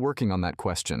 I'm still working on that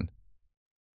question."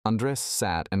 Andres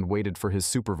sat and waited for his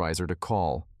supervisor to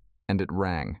call, and it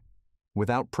rang.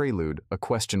 Without prelude, a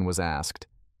question was asked.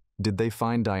 "Did they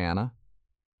find Diana?"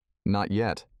 "Not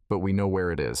yet, but we know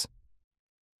where it is."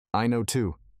 "I know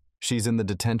too. She's in the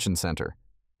detention center,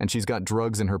 and she's got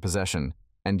drugs in her possession,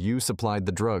 and you supplied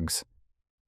the drugs.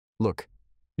 Look,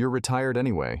 you're retired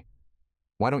anyway.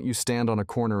 Why don't you stand on a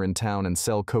corner in town and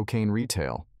sell cocaine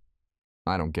retail?"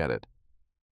 "I don't get it."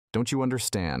 "Don't you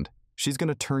understand? She's going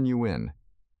to turn you in,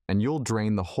 and you'll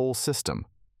drain the whole system.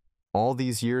 All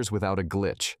these years without a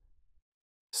glitch.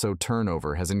 So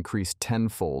turnover has increased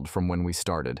tenfold from when we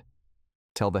started.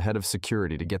 Tell the head of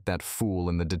security to get that fool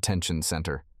in the detention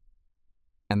center.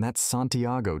 And that's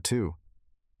Santiago, too.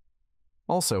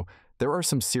 Also, there are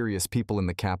some serious people in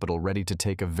the capital ready to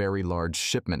take a very large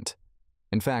shipment.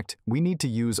 In fact, we need to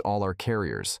use all our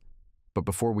carriers. But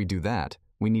before we do that,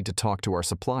 we need to talk to our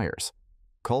suppliers.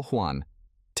 Call Juan.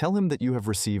 Tell him that you have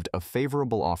received a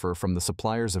favorable offer from the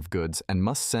suppliers of goods and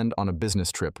must send on a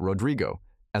business trip Rodrigo,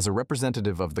 as a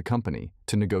representative of the company,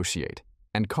 to negotiate.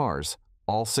 And cars,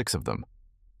 all 6 of them.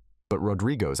 But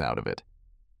Rodrigo's out of it.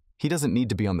 He doesn't need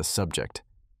to be on the subject.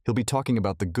 He'll be talking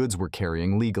about the goods we're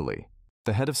carrying legally.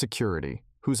 The head of security,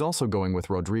 who's also going with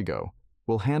Rodrigo,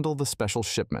 will handle the special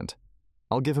shipment.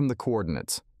 I'll give him the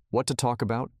coordinates, what to talk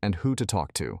about and who to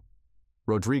talk to.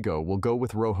 Rodrigo will go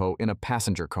with Rojo in a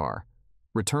passenger car.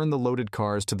 Return the loaded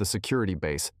cars to the security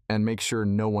base and make sure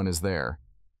no one is there.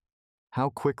 How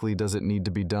quickly does it need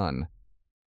to be done?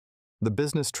 The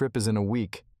business trip is in a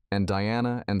week, and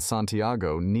Diana and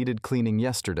Santiago needed cleaning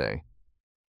yesterday.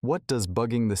 What does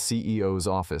bugging the CEO's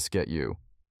office get you?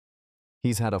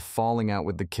 He's had a falling out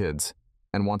with the kids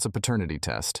and wants a paternity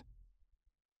test.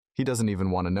 He doesn't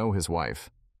even want to know his wife.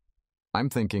 I'm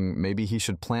thinking maybe he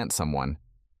should plant someone.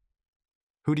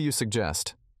 Who do you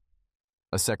suggest?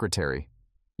 A secretary.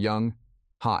 Young.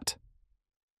 Hot.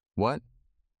 What?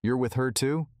 You're with her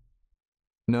too?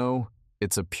 No,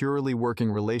 it's a purely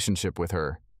working relationship with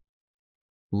her.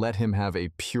 Let him have a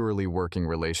purely working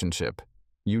relationship.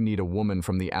 You need a woman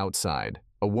from the outside,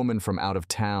 a woman from out of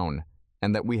town,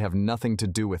 and that we have nothing to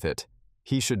do with it.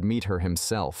 He should meet her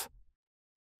himself.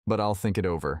 But I'll think it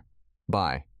over.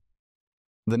 Bye.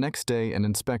 The next day, an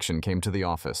inspection came to the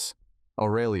office.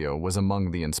 Aurelio was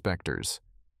among the inspectors.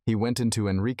 He went into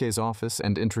Enrique's office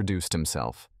and introduced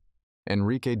himself.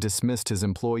 Enrique dismissed his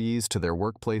employees to their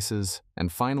workplaces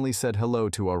and finally said hello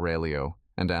to Aurelio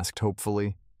and asked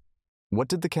hopefully, "What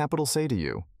did the capital say to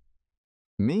you?"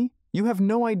 "Me? You have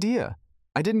no idea.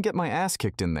 I didn't get my ass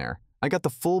kicked in there. I got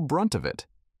the full brunt of it."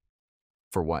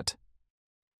 "For what?"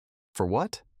 "For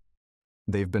what?"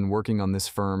 They've been working on this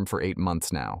firm for 8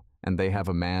 months now, and they have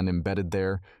a man embedded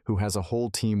there who has a whole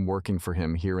team working for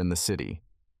him here in the city.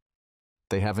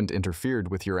 They haven't interfered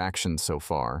with your actions so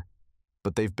far,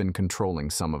 but they've been controlling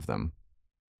some of them.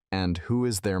 And who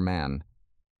is their man?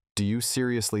 Do you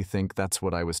seriously think that's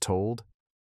what I was told?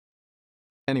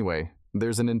 Anyway,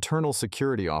 there's an internal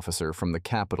security officer from the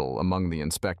capital among the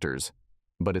inspectors,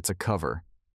 but it's a cover.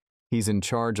 He's in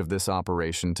charge of this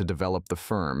operation to develop the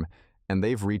firm, and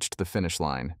they've reached the finish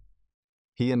line.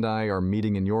 He and I are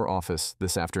meeting in your office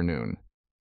this afternoon.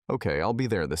 Okay, I'll be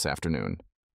there this afternoon.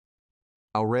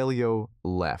 Aurelio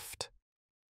left.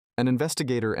 An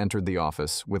investigator entered the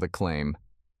office with a claim.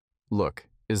 Look,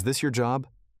 is this your job?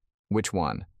 Which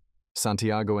one?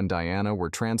 Santiago and Diana were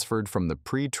transferred from the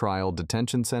pre-trial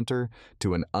detention center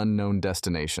to an unknown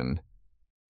destination.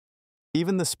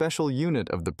 Even the special unit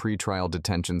of the pre-trial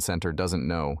detention center doesn't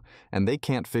know, and they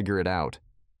can't figure it out.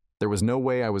 There was no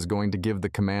way I was going to give the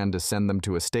command to send them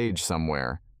to a stage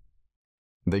somewhere.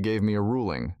 They gave me a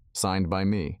ruling, signed by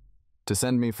me, to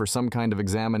send me for some kind of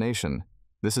examination.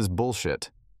 This is bullshit.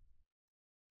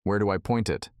 Where do I point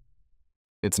it?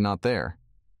 It's not there.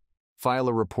 File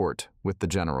a report with the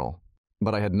general,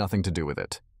 but I had nothing to do with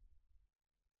it.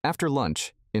 After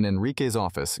lunch, in Enrique's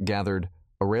office gathered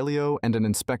Aurelio and an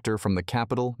inspector from the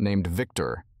capital named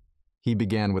Victor. He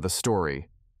began with a story.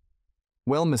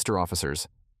 Well, Mr. Officers,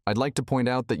 I'd like to point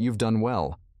out that you've done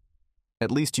well.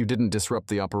 At least you didn't disrupt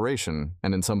the operation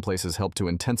and in some places helped to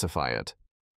intensify it.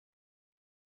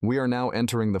 We are now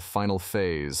entering the final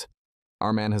phase.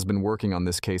 Our man has been working on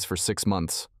this case for 6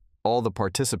 months. All the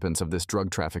participants of this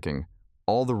drug trafficking,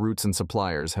 all the routes and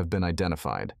suppliers have been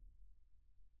identified.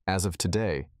 As of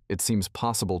today, it seems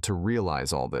possible to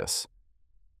realize all this.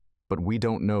 But we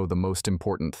don't know the most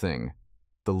important thing,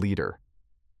 the leader,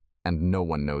 and no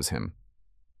one knows him.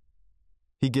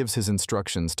 He gives his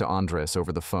instructions to Andres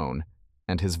over the phone,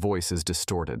 and his voice is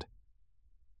distorted.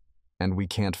 And we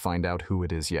can't find out who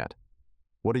it is yet.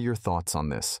 What are your thoughts on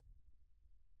this?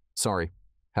 Sorry,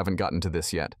 haven't gotten to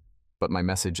this yet, but my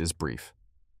message is brief.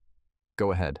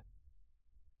 Go ahead.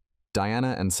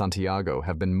 Diana and Santiago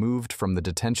have been moved from the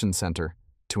detention center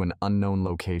to an unknown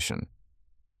location.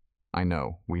 I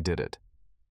know, we did it.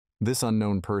 This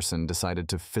unknown person decided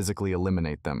to physically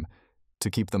eliminate them. To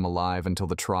keep them alive until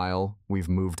the trial, we've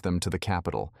moved them to the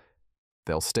capital.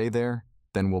 They'll stay there,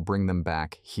 then we'll bring them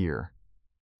back here.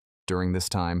 During this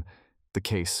time, the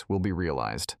case will be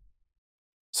realized.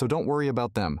 So don't worry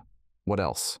about them. What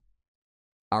else?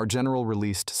 Our general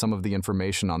released some of the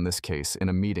information on this case in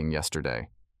a meeting yesterday.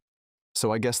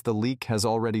 So I guess the leak has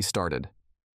already started.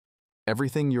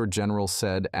 Everything your general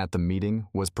said at the meeting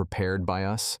was prepared by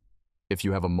us. If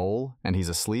you have a mole and he's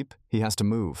asleep, he has to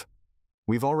move.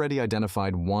 We've already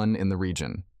identified one in the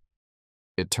region.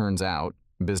 It turns out,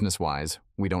 business-wise,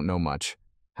 we don't know much.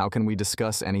 How can we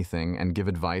discuss anything and give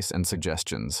advice and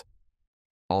suggestions?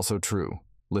 Also true.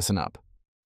 Listen up.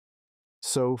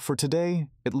 So, for today,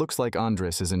 it looks like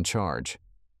Andres is in charge.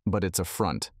 But it's a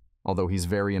front, although he's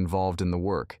very involved in the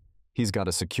work. He's got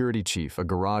a security chief, a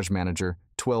garage manager,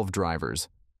 12 drivers,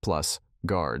 plus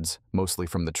guards, mostly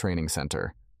from the training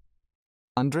center.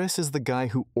 Andres is the guy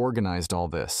who organized all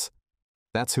this.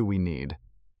 That's who we need.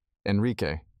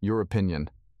 Enrique, your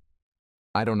opinion?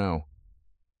 I don't know.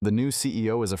 The new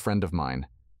CEO is a friend of mine.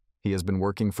 He has been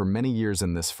working for many years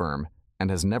in this firm and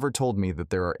has never told me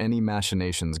that there are any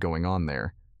machinations going on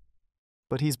there.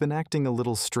 But he's been acting a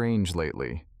little strange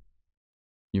lately.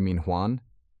 You mean Juan?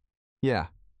 Yeah.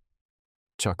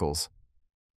 Chuckles.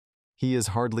 He is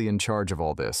hardly in charge of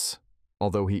all this,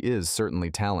 although he is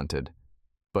certainly talented.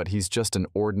 But he's just an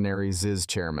ordinary Ziz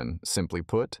chairman, simply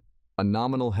put, a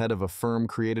nominal head of a firm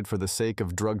created for the sake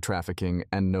of drug trafficking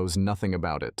and knows nothing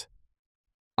about it.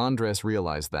 Andres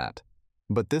realized that.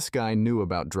 But this guy knew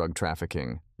about drug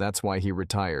trafficking. That's why he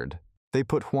retired. They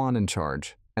put Juan in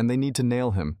charge, and they need to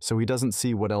nail him so he doesn't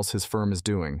see what else his firm is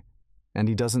doing. And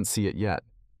he doesn't see it yet.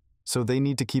 So they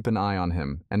need to keep an eye on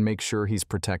him and make sure he's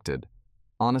protected.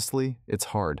 Honestly, it's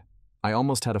hard. I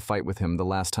almost had a fight with him the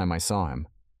last time I saw him.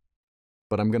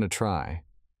 But I'm gonna try.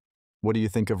 What do you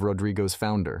think of Rodrigo's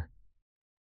founder?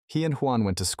 He and Juan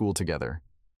went to school together,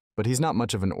 but he's not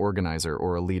much of an organizer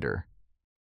or a leader.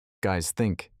 Guys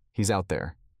think he's out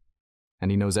there,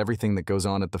 and he knows everything that goes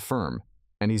on at the firm,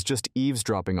 and he's just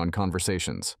eavesdropping on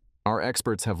conversations. Our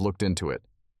experts have looked into it.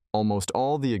 Almost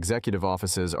all the executive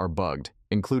offices are bugged,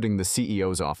 including the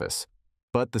CEO's office.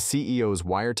 But the CEO's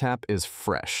wiretap is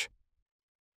fresh.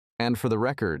 And for the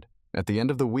record, at the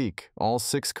end of the week, all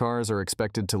 6 cars are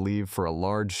expected to leave for a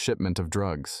large shipment of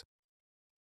drugs.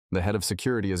 The head of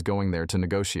security is going there to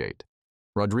negotiate.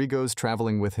 Rodrigo's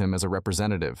traveling with him as a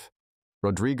representative.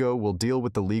 Rodrigo will deal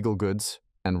with the legal goods,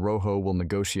 and Rojo will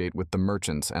negotiate with the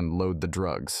merchants and load the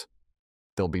drugs.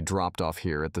 They'll be dropped off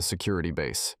here at the security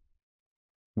base.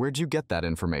 Where'd you get that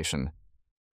information?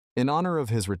 In honor of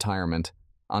his retirement,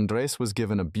 Andres was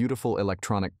given a beautiful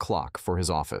electronic clock for his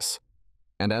office.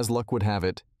 And as luck would have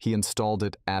it, he installed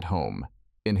it at home,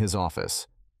 in his office,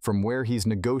 from where he's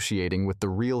negotiating with the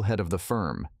real head of the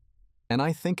firm. And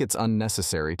I think it's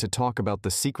unnecessary to talk about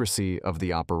the secrecy of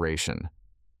the operation.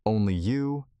 Only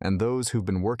you and those who've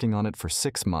been working on it for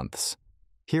 6 months.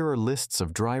 Here are lists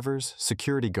of drivers,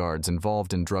 security guards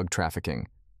involved in drug trafficking.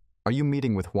 Are you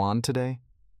meeting with Juan today?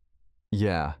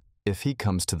 Yeah, if he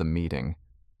comes to the meeting.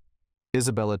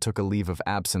 Isabella took a leave of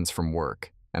absence from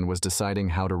work and was deciding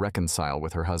how to reconcile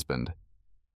with her husband.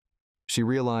 She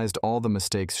realized all the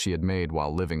mistakes she had made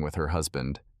while living with her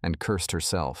husband and cursed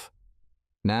herself.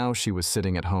 Now she was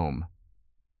sitting at home.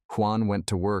 Juan went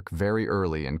to work very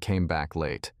early and came back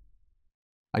late.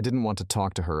 I didn't want to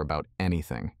talk to her about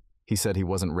anything. He said he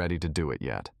wasn't ready to do it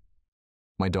yet.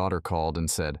 My daughter called and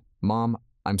said, "Mom,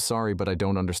 I'm sorry, but I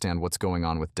don't understand what's going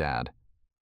on with Dad.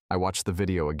 I watched the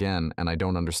video again and I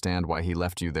don't understand why he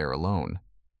left you there alone."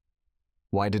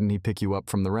 "Why didn't he pick you up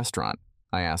from the restaurant?"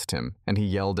 I asked him, and he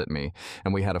yelled at me,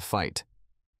 and we had a fight.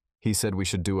 He said we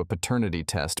should do a paternity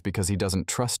test because he doesn't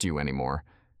trust you anymore,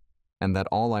 and that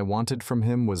all I wanted from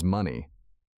him was money.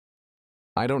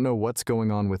 I don't know what's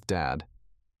going on with Dad,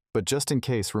 but just in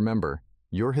case, remember,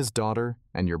 you're his daughter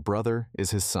and your brother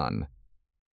is his son.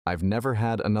 I've never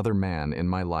had another man in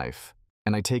my life,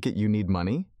 and I take it you need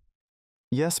money?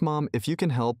 Yes, Mom, if you can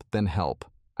help, then help.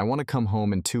 I want to come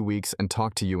home in 2 weeks and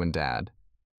talk to you and Dad.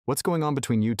 What's going on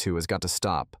between you two has got to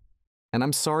stop. And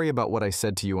I'm sorry about what I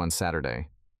said to you on Saturday.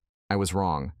 I was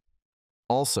wrong.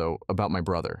 Also, about my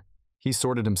brother. He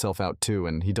sorted himself out too,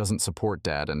 and he doesn't support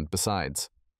Dad, and besides,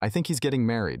 I think he's getting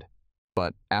married.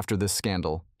 But after this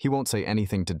scandal, he won't say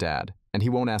anything to Dad, and he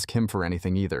won't ask him for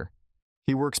anything either.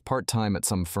 He works part-time at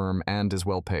some firm and is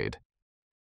well paid.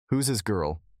 Who's his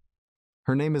girl?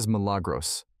 Her name is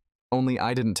Milagros. Only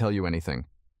I didn't tell you anything.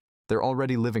 They're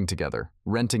already living together,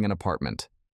 renting an apartment.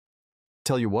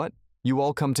 Tell you what, you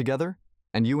all come together?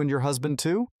 And you and your husband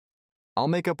too? I'll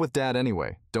make up with Dad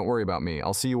anyway. Don't worry about me.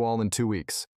 I'll see you all in 2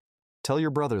 weeks. Tell your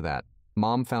brother that.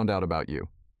 Mom found out about you.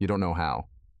 You don't know how.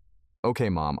 Okay,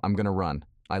 Mom, I'm gonna run.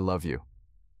 I love you.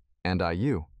 And I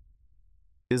you.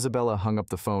 Isabella hung up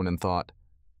the phone and thought,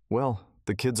 well,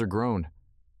 the kids are grown.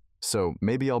 So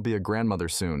maybe I'll be a grandmother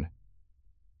soon.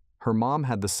 Her mom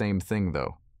had the same thing,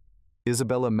 though.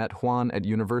 Isabella met Juan at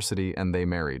university and they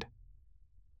married.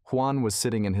 Juan was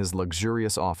sitting in his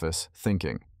luxurious office,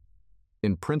 thinking.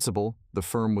 In principle, the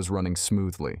firm was running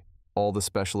smoothly. All the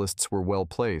specialists were well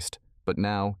placed, but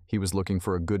now he was looking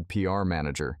for a good PR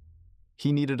manager.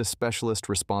 He needed a specialist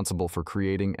responsible for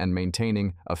creating and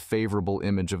maintaining a favorable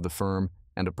image of the firm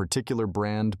and a particular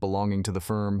brand belonging to the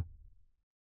firm.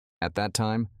 At that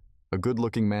time, a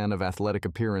good-looking man of athletic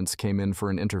appearance came in for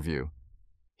an interview.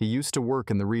 He used to work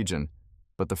in the region,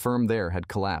 but the firm there had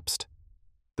collapsed.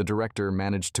 The director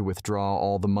managed to withdraw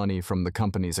all the money from the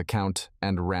company's account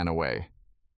and ran away.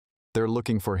 They're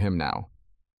looking for him now.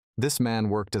 This man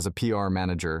worked as a PR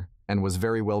manager and was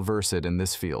very well versed in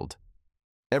this field.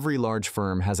 Every large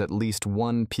firm has at least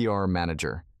one PR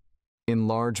manager. In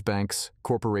large banks,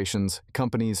 corporations,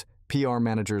 companies, PR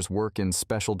managers work in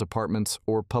special departments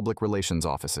or public relations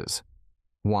offices.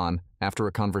 Juan, after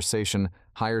a conversation,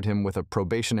 hired him with a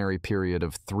probationary period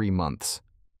of 3 months.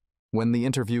 When the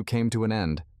interview came to an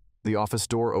end, the office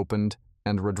door opened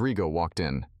and Rodrigo walked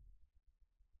in.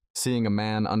 Seeing a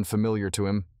man unfamiliar to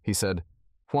him, he said,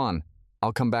 "Juan,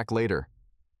 I'll come back later."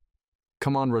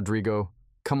 "Come on, Rodrigo,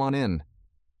 come on in.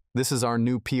 This is our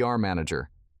new PR manager.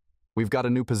 We've got a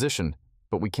new position,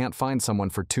 but we can't find someone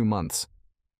for 2 months."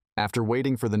 After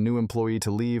waiting for the new employee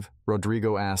to leave,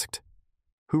 Rodrigo asked,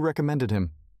 "Who recommended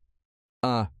him?"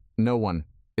 No one.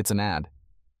 It's an ad.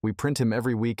 We print him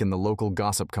every week in the local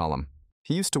gossip column.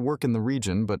 He used to work in the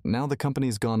region, but now the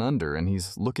company's gone under and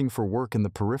he's looking for work in the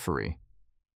periphery."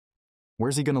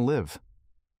 "Where's he gonna live?"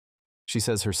 "She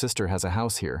says her sister has a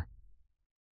house here.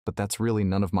 But that's really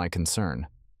none of my concern.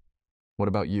 What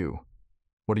about you?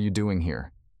 What are you doing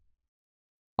here?"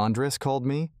 "Andres called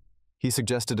me. He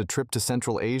suggested a trip to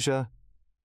Central Asia."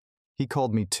 "He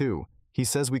called me too. He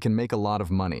says we can make a lot of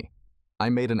money. I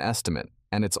made an estimate,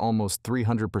 and it's almost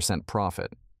 300%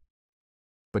 profit."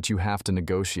 "But you have to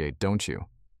negotiate, don't you?"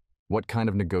 "What kind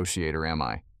of negotiator am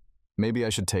I? Maybe I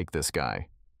should take this guy."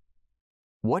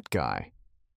 "What guy?"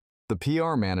 "The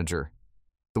PR manager.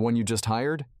 The one you just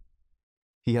hired?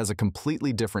 He has a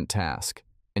completely different task,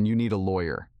 and you need a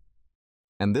lawyer.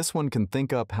 And this one can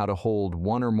think up how to hold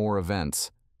one or more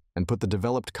events and put the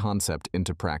developed concept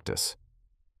into practice.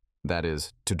 That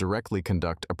is, to directly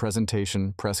conduct a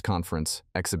presentation, press conference,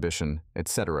 exhibition,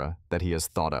 etc. that he has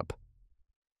thought up.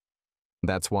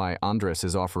 That's why Andres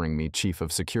is offering me chief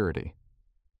of security."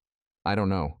 "I don't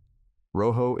know.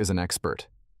 Rojo is an expert.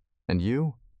 And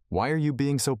you? Why are you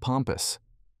being so pompous?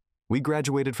 We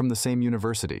graduated from the same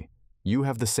university. You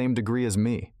have the same degree as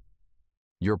me.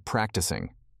 You're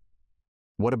practicing.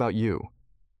 What about you?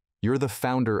 You're the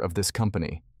founder of this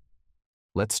company.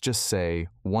 Let's just say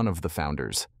one of the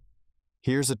founders.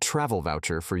 Here's a travel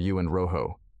voucher for you and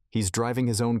Rojo. He's driving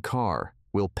his own car.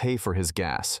 We'll pay for his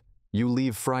gas. You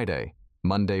leave Friday,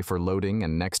 Monday for loading,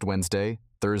 and next Wednesday,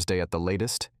 Thursday at the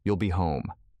latest, you'll be home.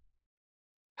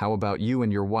 How about you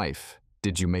and your wife?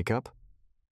 Did you make up?"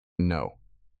 "No.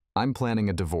 I'm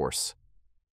planning a divorce.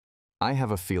 I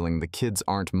have a feeling the kids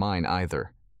aren't mine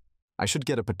either. I should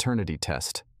get a paternity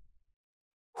test."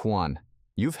 "Juan,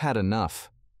 you've had enough.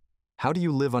 How do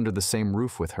you live under the same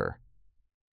roof with her?"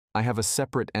 "I have a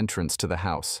separate entrance to the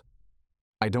house.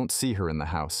 I don't see her in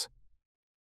the house.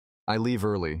 I leave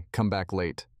early, come back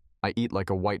late. I eat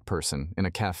like a white person in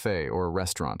a cafe or a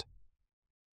restaurant."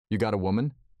 "You got a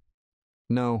woman?"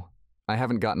 "No, I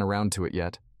haven't gotten around to it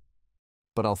yet.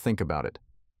 But I'll think about it."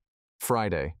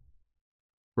 Friday.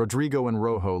 Rodrigo and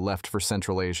Rojo left for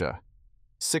Central Asia.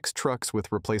 6 trucks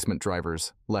with replacement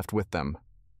drivers left with them.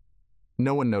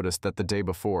 No one noticed that the day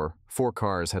before, 4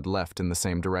 cars had left in the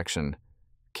same direction,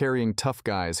 carrying tough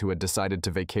guys who had decided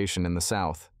to vacation in the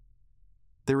south.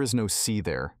 There is no sea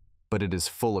there, but it is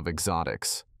full of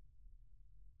exotics.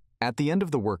 At the end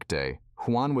of the workday,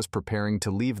 Juan was preparing to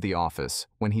leave the office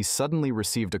when he suddenly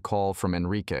received a call from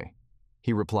Enrique.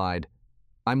 He replied,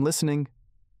 I'm listening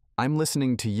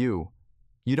to you.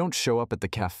 You don't show up at the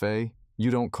cafe.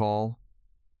 You don't call.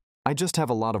 I just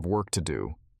have a lot of work to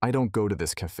do. I don't go to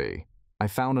this cafe. I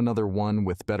found another one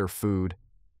with better food.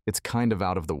 It's kind of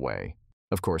out of the way.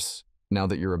 Of course, now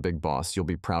that you're a big boss, you'll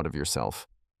be proud of yourself.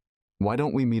 Why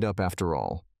don't we meet up after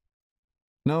all?"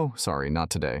 "No, sorry,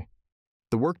 not today."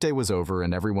 The workday was over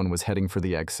and everyone was heading for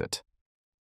the exit.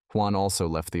 Juan also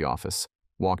left the office,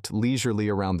 walked leisurely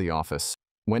around the office,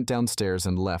 went downstairs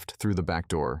and left through the back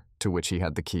door, to which he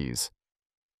had the keys.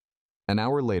 An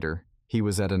hour later, he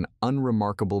was at an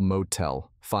unremarkable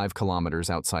motel 5 kilometers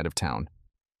outside of town.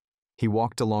 He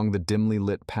walked along the dimly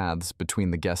lit paths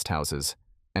between the guest houses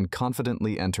and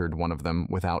confidently entered one of them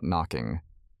without knocking.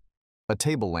 A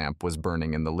table lamp was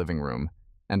burning in the living room,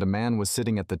 and a man was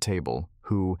sitting at the table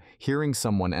who, hearing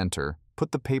someone enter,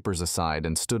 put the papers aside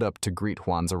and stood up to greet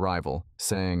Juan's arrival,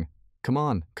 saying, Come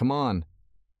on, come on.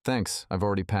 Thanks, I've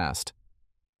already passed.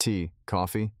 Tea,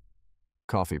 coffee?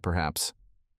 Coffee, perhaps.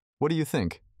 What do you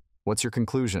think? What's your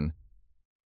conclusion?"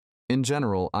 In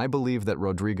general, I believe that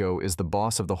Rodrigo is the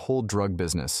boss of the whole drug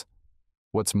business.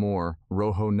 What's more,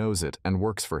 Rojo knows it and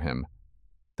works for him.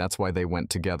 That's why they went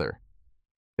together.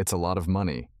 It's a lot of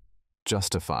money.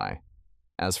 Justify.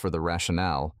 As for the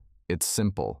rationale, it's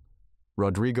simple.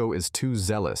 Rodrigo is too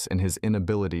zealous in his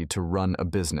inability to run a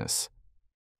business.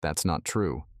 That's not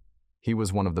true. He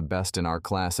was one of the best in our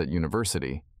class at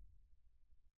university.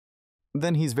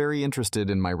 Then he's very interested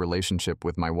in my relationship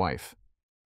with my wife.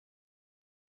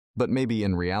 But maybe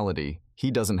in reality,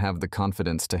 he doesn't have the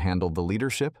confidence to handle the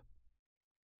leadership?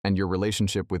 And your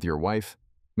relationship with your wife,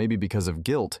 maybe because of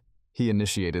guilt, he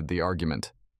initiated the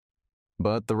argument.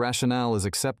 But the rationale is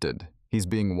accepted. He's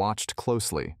being watched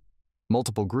closely.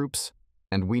 Multiple groups,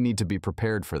 and we need to be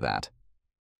prepared for that.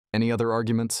 Any other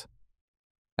arguments?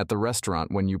 At the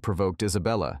restaurant when you provoked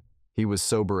Isabella, he was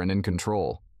sober and in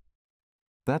control.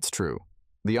 That's true.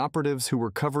 The operatives who were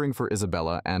covering for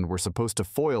Isabella and were supposed to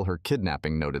foil her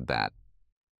kidnapping noted that.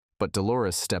 But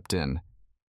Dolores stepped in.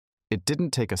 It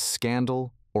didn't take a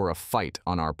scandal or a fight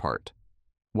on our part.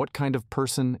 What kind of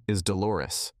person is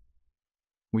Dolores?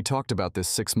 We talked about this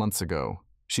 6 months ago.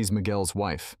 She's Miguel's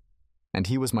wife. And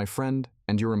he was my friend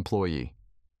and your employee.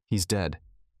 He's dead.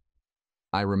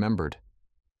 I remembered.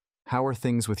 How are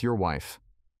things with your wife?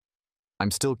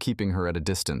 I'm still keeping her at a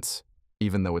distance,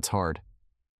 even though it's hard.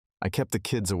 I kept the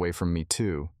kids away from me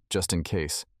too, just in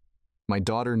case. My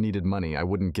daughter needed money, I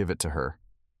wouldn't give it to her.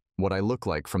 What I look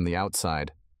like from the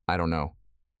outside, I don't know.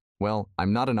 Well,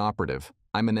 I'm not an operative,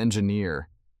 I'm an engineer,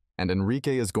 and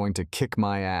Enrique is going to kick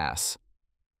my ass.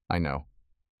 I know.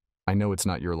 I know it's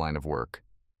not your line of work.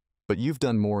 But you've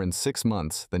done more in 6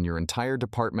 months than your entire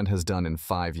department has done in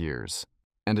 5 years.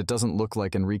 And it doesn't look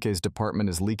like Enrique's department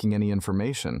is leaking any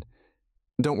information.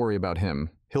 Don't worry about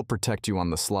him, he'll protect you on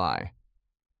the sly.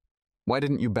 Why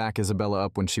didn't you back Isabella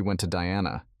up when she went to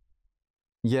Diana?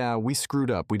 Yeah, we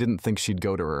screwed up, we didn't think she'd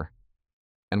go to her.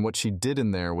 And what she did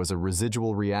in there was a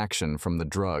residual reaction from the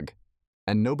drug.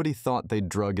 And nobody thought they'd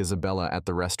drug Isabella at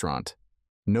the restaurant.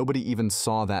 Nobody even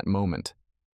saw that moment,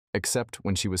 except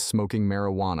when she was smoking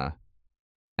marijuana.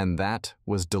 And that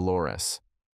was Dolores.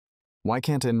 Why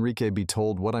can't Enrique be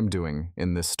told what I'm doing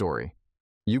in this story?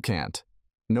 You can't.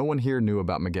 No one here knew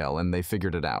about Miguel and they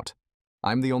figured it out.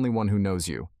 I'm the only one who knows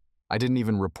you. I didn't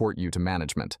even report you to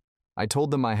management. I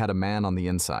told them I had a man on the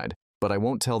inside, but I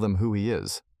won't tell them who he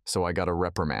is, so I got a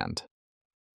reprimand.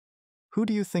 Who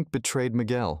do you think betrayed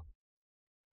Miguel?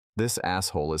 This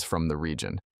asshole is from the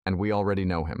region, and we already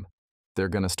know him. They're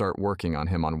gonna start working on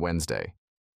him on Wednesday.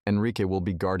 Enrique will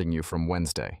be guarding you from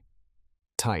Wednesday.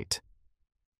 Tight.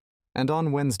 And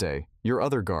on Wednesday, your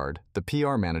other guard, the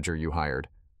PR manager you hired,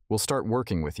 will start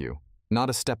working with you, not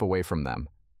a step away from them.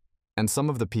 And some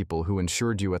of the people who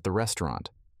insured you at the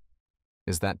restaurant.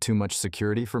 Is that too much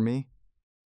security for me?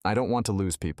 I don't want to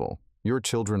lose people. Your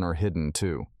children are hidden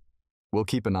too. We'll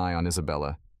keep an eye on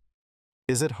Isabella.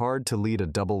 Is it hard to lead a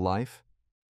double life?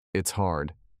 It's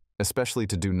hard, especially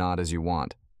to do not as you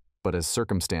want, but as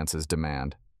circumstances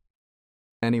demand.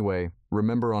 Anyway,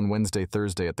 remember on Wednesday,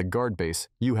 Thursday at the guard base,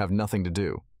 you have nothing to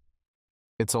do.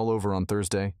 It's all over on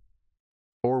Thursday?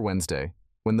 Or Wednesday,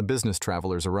 when the business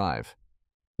travelers arrive.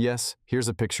 Yes, here's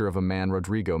a picture of a man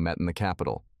Rodrigo met in the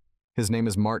capital. His name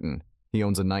is Martin. He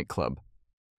owns a nightclub.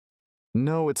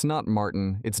 No, it's not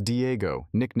Martin. It's Diego,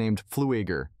 nicknamed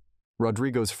Flueger.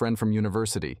 Rodrigo's friend from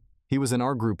university. He was in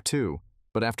our group too,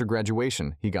 but after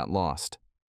graduation, he got lost.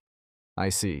 I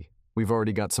see. We've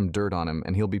already got some dirt on him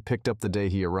and he'll be picked up the day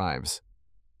he arrives.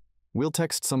 We'll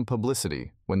text some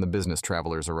publicity when the business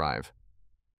travelers arrive.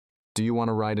 Do you want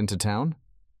to ride into town?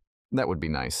 That would be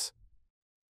nice.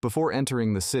 Before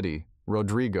entering the city,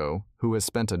 Rodrigo, who has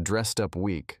spent a dressed-up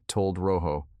week, told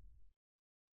Rojo,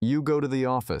 "You go to the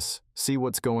office, see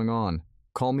what's going on,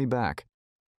 call me back.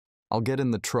 I'll get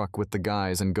in the truck with the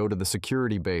guys and go to the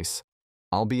security base.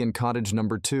 I'll be in cottage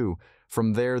number 2.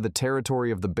 From there, the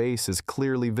territory of the base is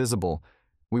clearly visible.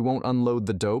 We won't unload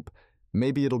the dope.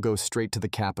 Maybe it'll go straight to the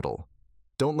capital.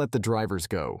 Don't let the drivers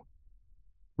go."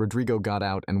 Rodrigo got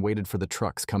out and waited for the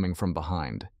trucks coming from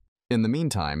behind. In the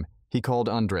meantime, he called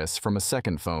Andres from a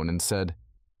second phone and said,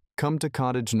 "Come to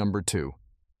cottage number 2.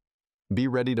 Be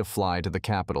ready to fly to the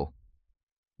capital."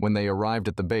 When they arrived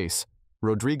at the base,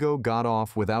 Rodrigo got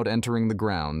off without entering the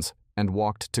grounds and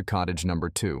walked to cottage number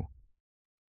 2.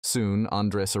 Soon,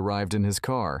 Andres arrived in his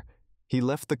car. He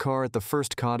left the car at the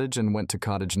first cottage and went to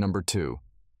cottage number 2.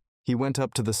 He went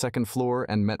up to the second floor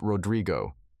and met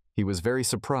Rodrigo. He was very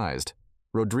surprised.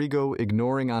 Rodrigo,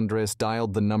 ignoring Andres,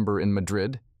 dialed the number in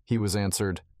Madrid. He was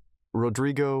answered,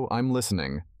 "Rodrigo, I'm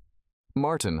listening."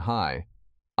 "Martin, hi.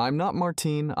 I'm not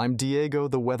Martin, I'm Diego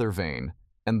the weather vane.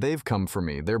 And they've come for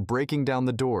me. They're breaking down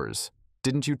the doors.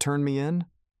 Didn't you turn me in?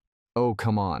 Oh,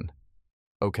 come on.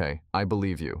 Okay, I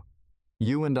believe you.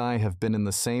 You and I have been in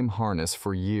the same harness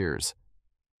for years.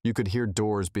 You could hear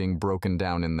doors being broken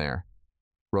down in there.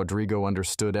 Rodrigo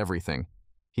understood everything.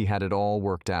 He had it all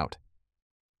worked out.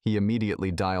 He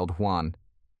immediately dialed Juan.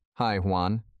 Hi,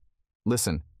 Juan.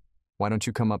 Listen, why don't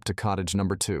you come up to cottage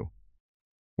number 2?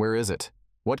 Where is it?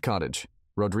 What cottage?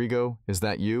 Rodrigo, is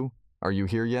that you? Are you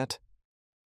here yet?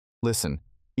 Listen,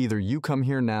 either you come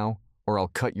here now, or I'll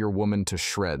cut your woman to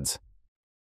shreds.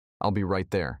 I'll be right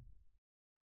there.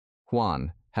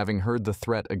 Juan, having heard the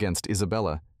threat against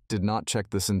Isabella, did not check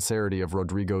the sincerity of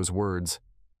Rodrigo's words.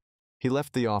 He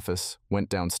left the office, went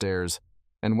downstairs,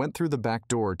 and went through the back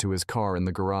door to his car in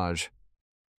the garage.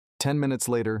 10 minutes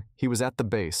later, he was at the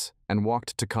base and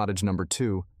walked to cottage number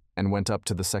 2 and went up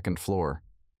to the 2nd floor.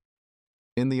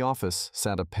 In the office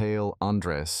sat a pale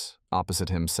Andres. Opposite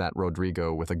him sat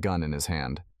Rodrigo with a gun in his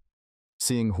hand.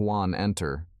 Seeing Juan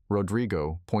enter,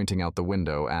 Rodrigo, pointing out the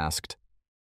window, asked,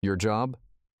 "Your job?"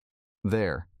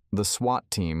 There, the SWAT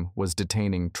team was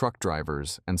detaining truck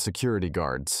drivers and security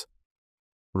guards.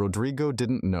 Rodrigo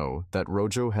didn't know that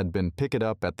Rojo had been picked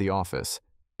up at the office,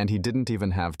 and he didn't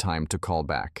even have time to call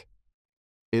back.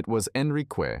 It was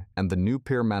Enrique and the new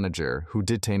peer manager who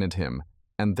detained him,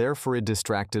 and therefore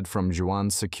distracted from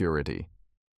Juan's security.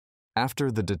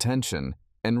 After the detention,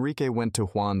 Enrique went to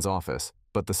Juan's office,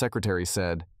 but the secretary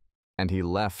said, "And he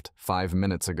left 5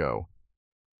 minutes ago."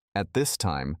 At this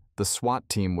time, the SWAT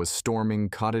team was storming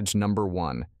cottage number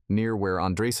 1, near where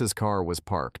Andres's car was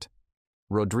parked.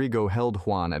 Rodrigo held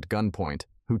Juan at gunpoint,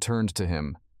 who turned to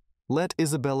him. "Let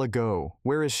Isabella go.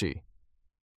 Where is she?"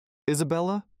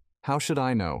 "Isabella? How should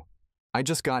I know? I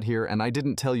just got here and I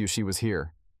didn't tell you she was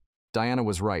here. Diana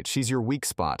was right, she's your weak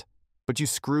spot, but you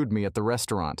screwed me at the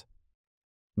restaurant."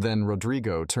 Then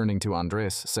Rodrigo, turning to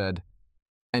Andres, said,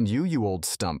 "And you old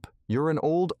stump, you're an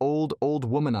old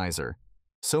womanizer.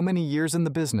 So many years in the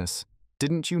business.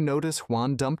 Didn't you notice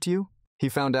Juan dumped you? He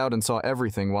found out and saw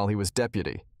everything while he was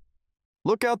deputy.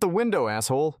 Look out the window,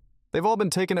 asshole. They've all been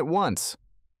taken at once.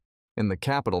 In the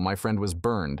capital, my friend was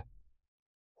burned."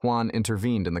 Juan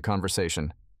intervened in the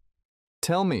conversation.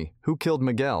 "Tell me, who killed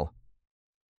Miguel?"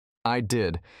 "I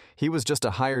did. He was just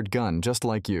a hired gun, just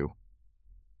like you.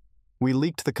 We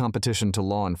leaked the competition to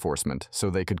law enforcement so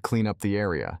they could clean up the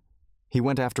area. He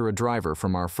went after a driver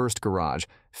from our first garage,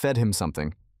 fed him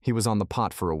something. He was on the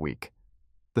pot for a week.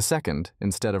 The second,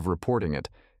 instead of reporting it,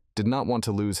 did not want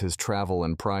to lose his travel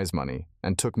and prize money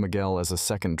and took Miguel as a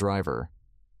second driver.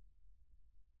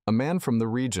 A man from the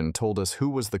region told us who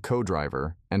was the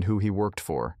co-driver and who he worked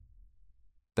for.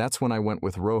 That's when I went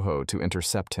with Rojo to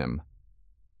intercept him.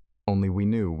 Only we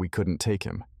knew we couldn't take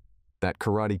him. That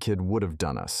karate kid would have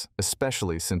done us,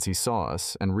 especially since he saw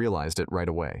us and realized it right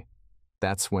away.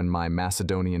 That's when my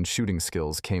Macedonian shooting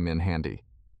skills came in handy.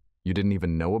 You didn't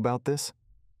even know about this?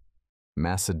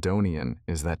 Macedonian,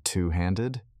 is that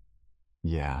two-handed?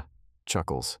 Yeah,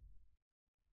 chuckles.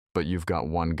 But you've got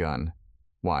one gun.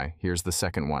 Why, here's the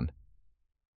second one.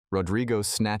 Rodrigo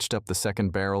snatched up the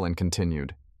second barrel and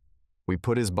continued. We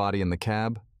put his body in the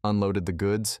cab, unloaded the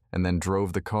goods, and then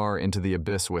drove the car into the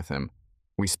abyss with him.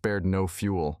 We spared no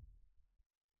fuel.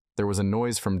 There was a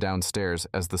noise from downstairs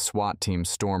as the SWAT team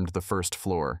stormed the first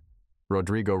floor.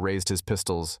 Rodrigo raised his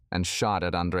pistols and shot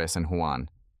at Andres and Juan.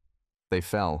 They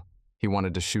fell. He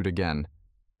wanted to shoot again,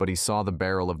 but he saw the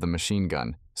barrel of the machine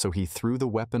gun, so he threw the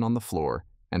weapon on the floor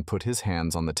and put his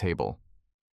hands on the table.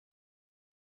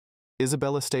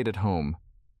 Isabella stayed at home.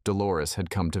 Dolores had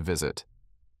come to visit.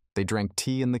 They drank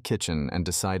tea in the kitchen and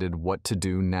decided what to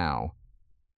do now.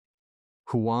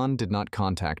 Juan did not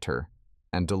contact her,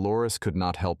 and Dolores could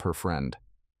not help her friend.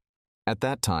 At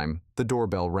that time, the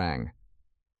doorbell rang.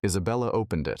 Isabella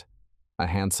opened it. A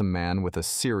handsome man with a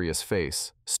serious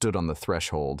face stood on the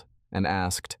threshold and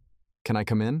asked, "Can I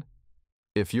come in?"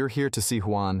 "If you're here to see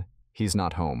Juan, he's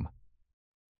not home."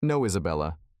 "No,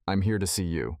 Isabella, I'm here to see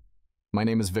you. My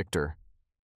name is Victor."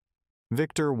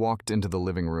 Victor walked into the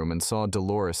living room and saw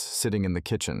Dolores sitting in the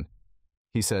kitchen.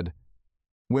 He said,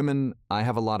 "Women, I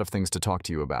have a lot of things to talk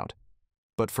to you about.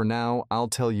 But for now, I'll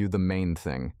tell you the main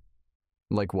thing."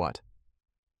 "Like what?"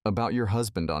 "About your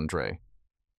husband, Andre.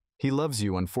 He loves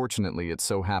you. Unfortunately, it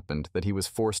so happened that he was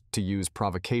forced to use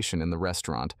provocation in the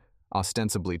restaurant,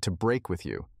 ostensibly to break with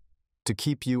you, to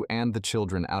keep you and the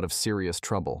children out of serious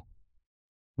trouble."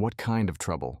 "What kind of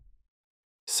trouble?"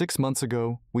 6 months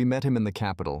ago, we met him in the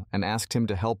capital and asked him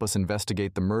to help us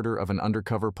investigate the murder of an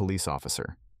undercover police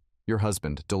officer. Your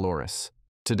husband, Dolores.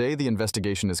 Today, the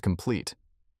investigation is complete.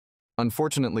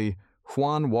 Unfortunately,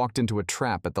 Juan walked into a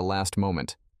trap at the last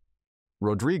moment.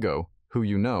 Rodrigo, who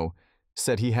you know,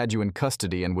 said he had you in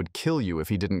custody and would kill you if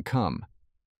he didn't come.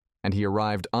 And he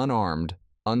arrived unarmed,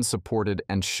 unsupported,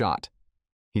 and shot.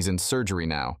 He's in surgery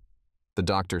now. The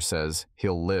doctor says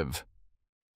he'll live.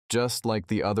 Just like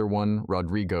the other one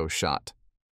Rodrigo shot.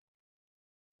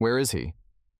 Where is he?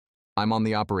 I'm on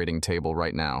the operating table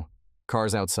right now.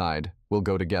 Car's outside. We'll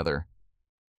go together.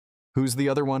 Who's the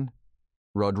other one?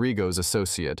 Rodrigo's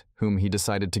associate, whom he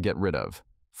decided to get rid of,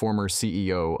 former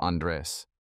CEO Andres.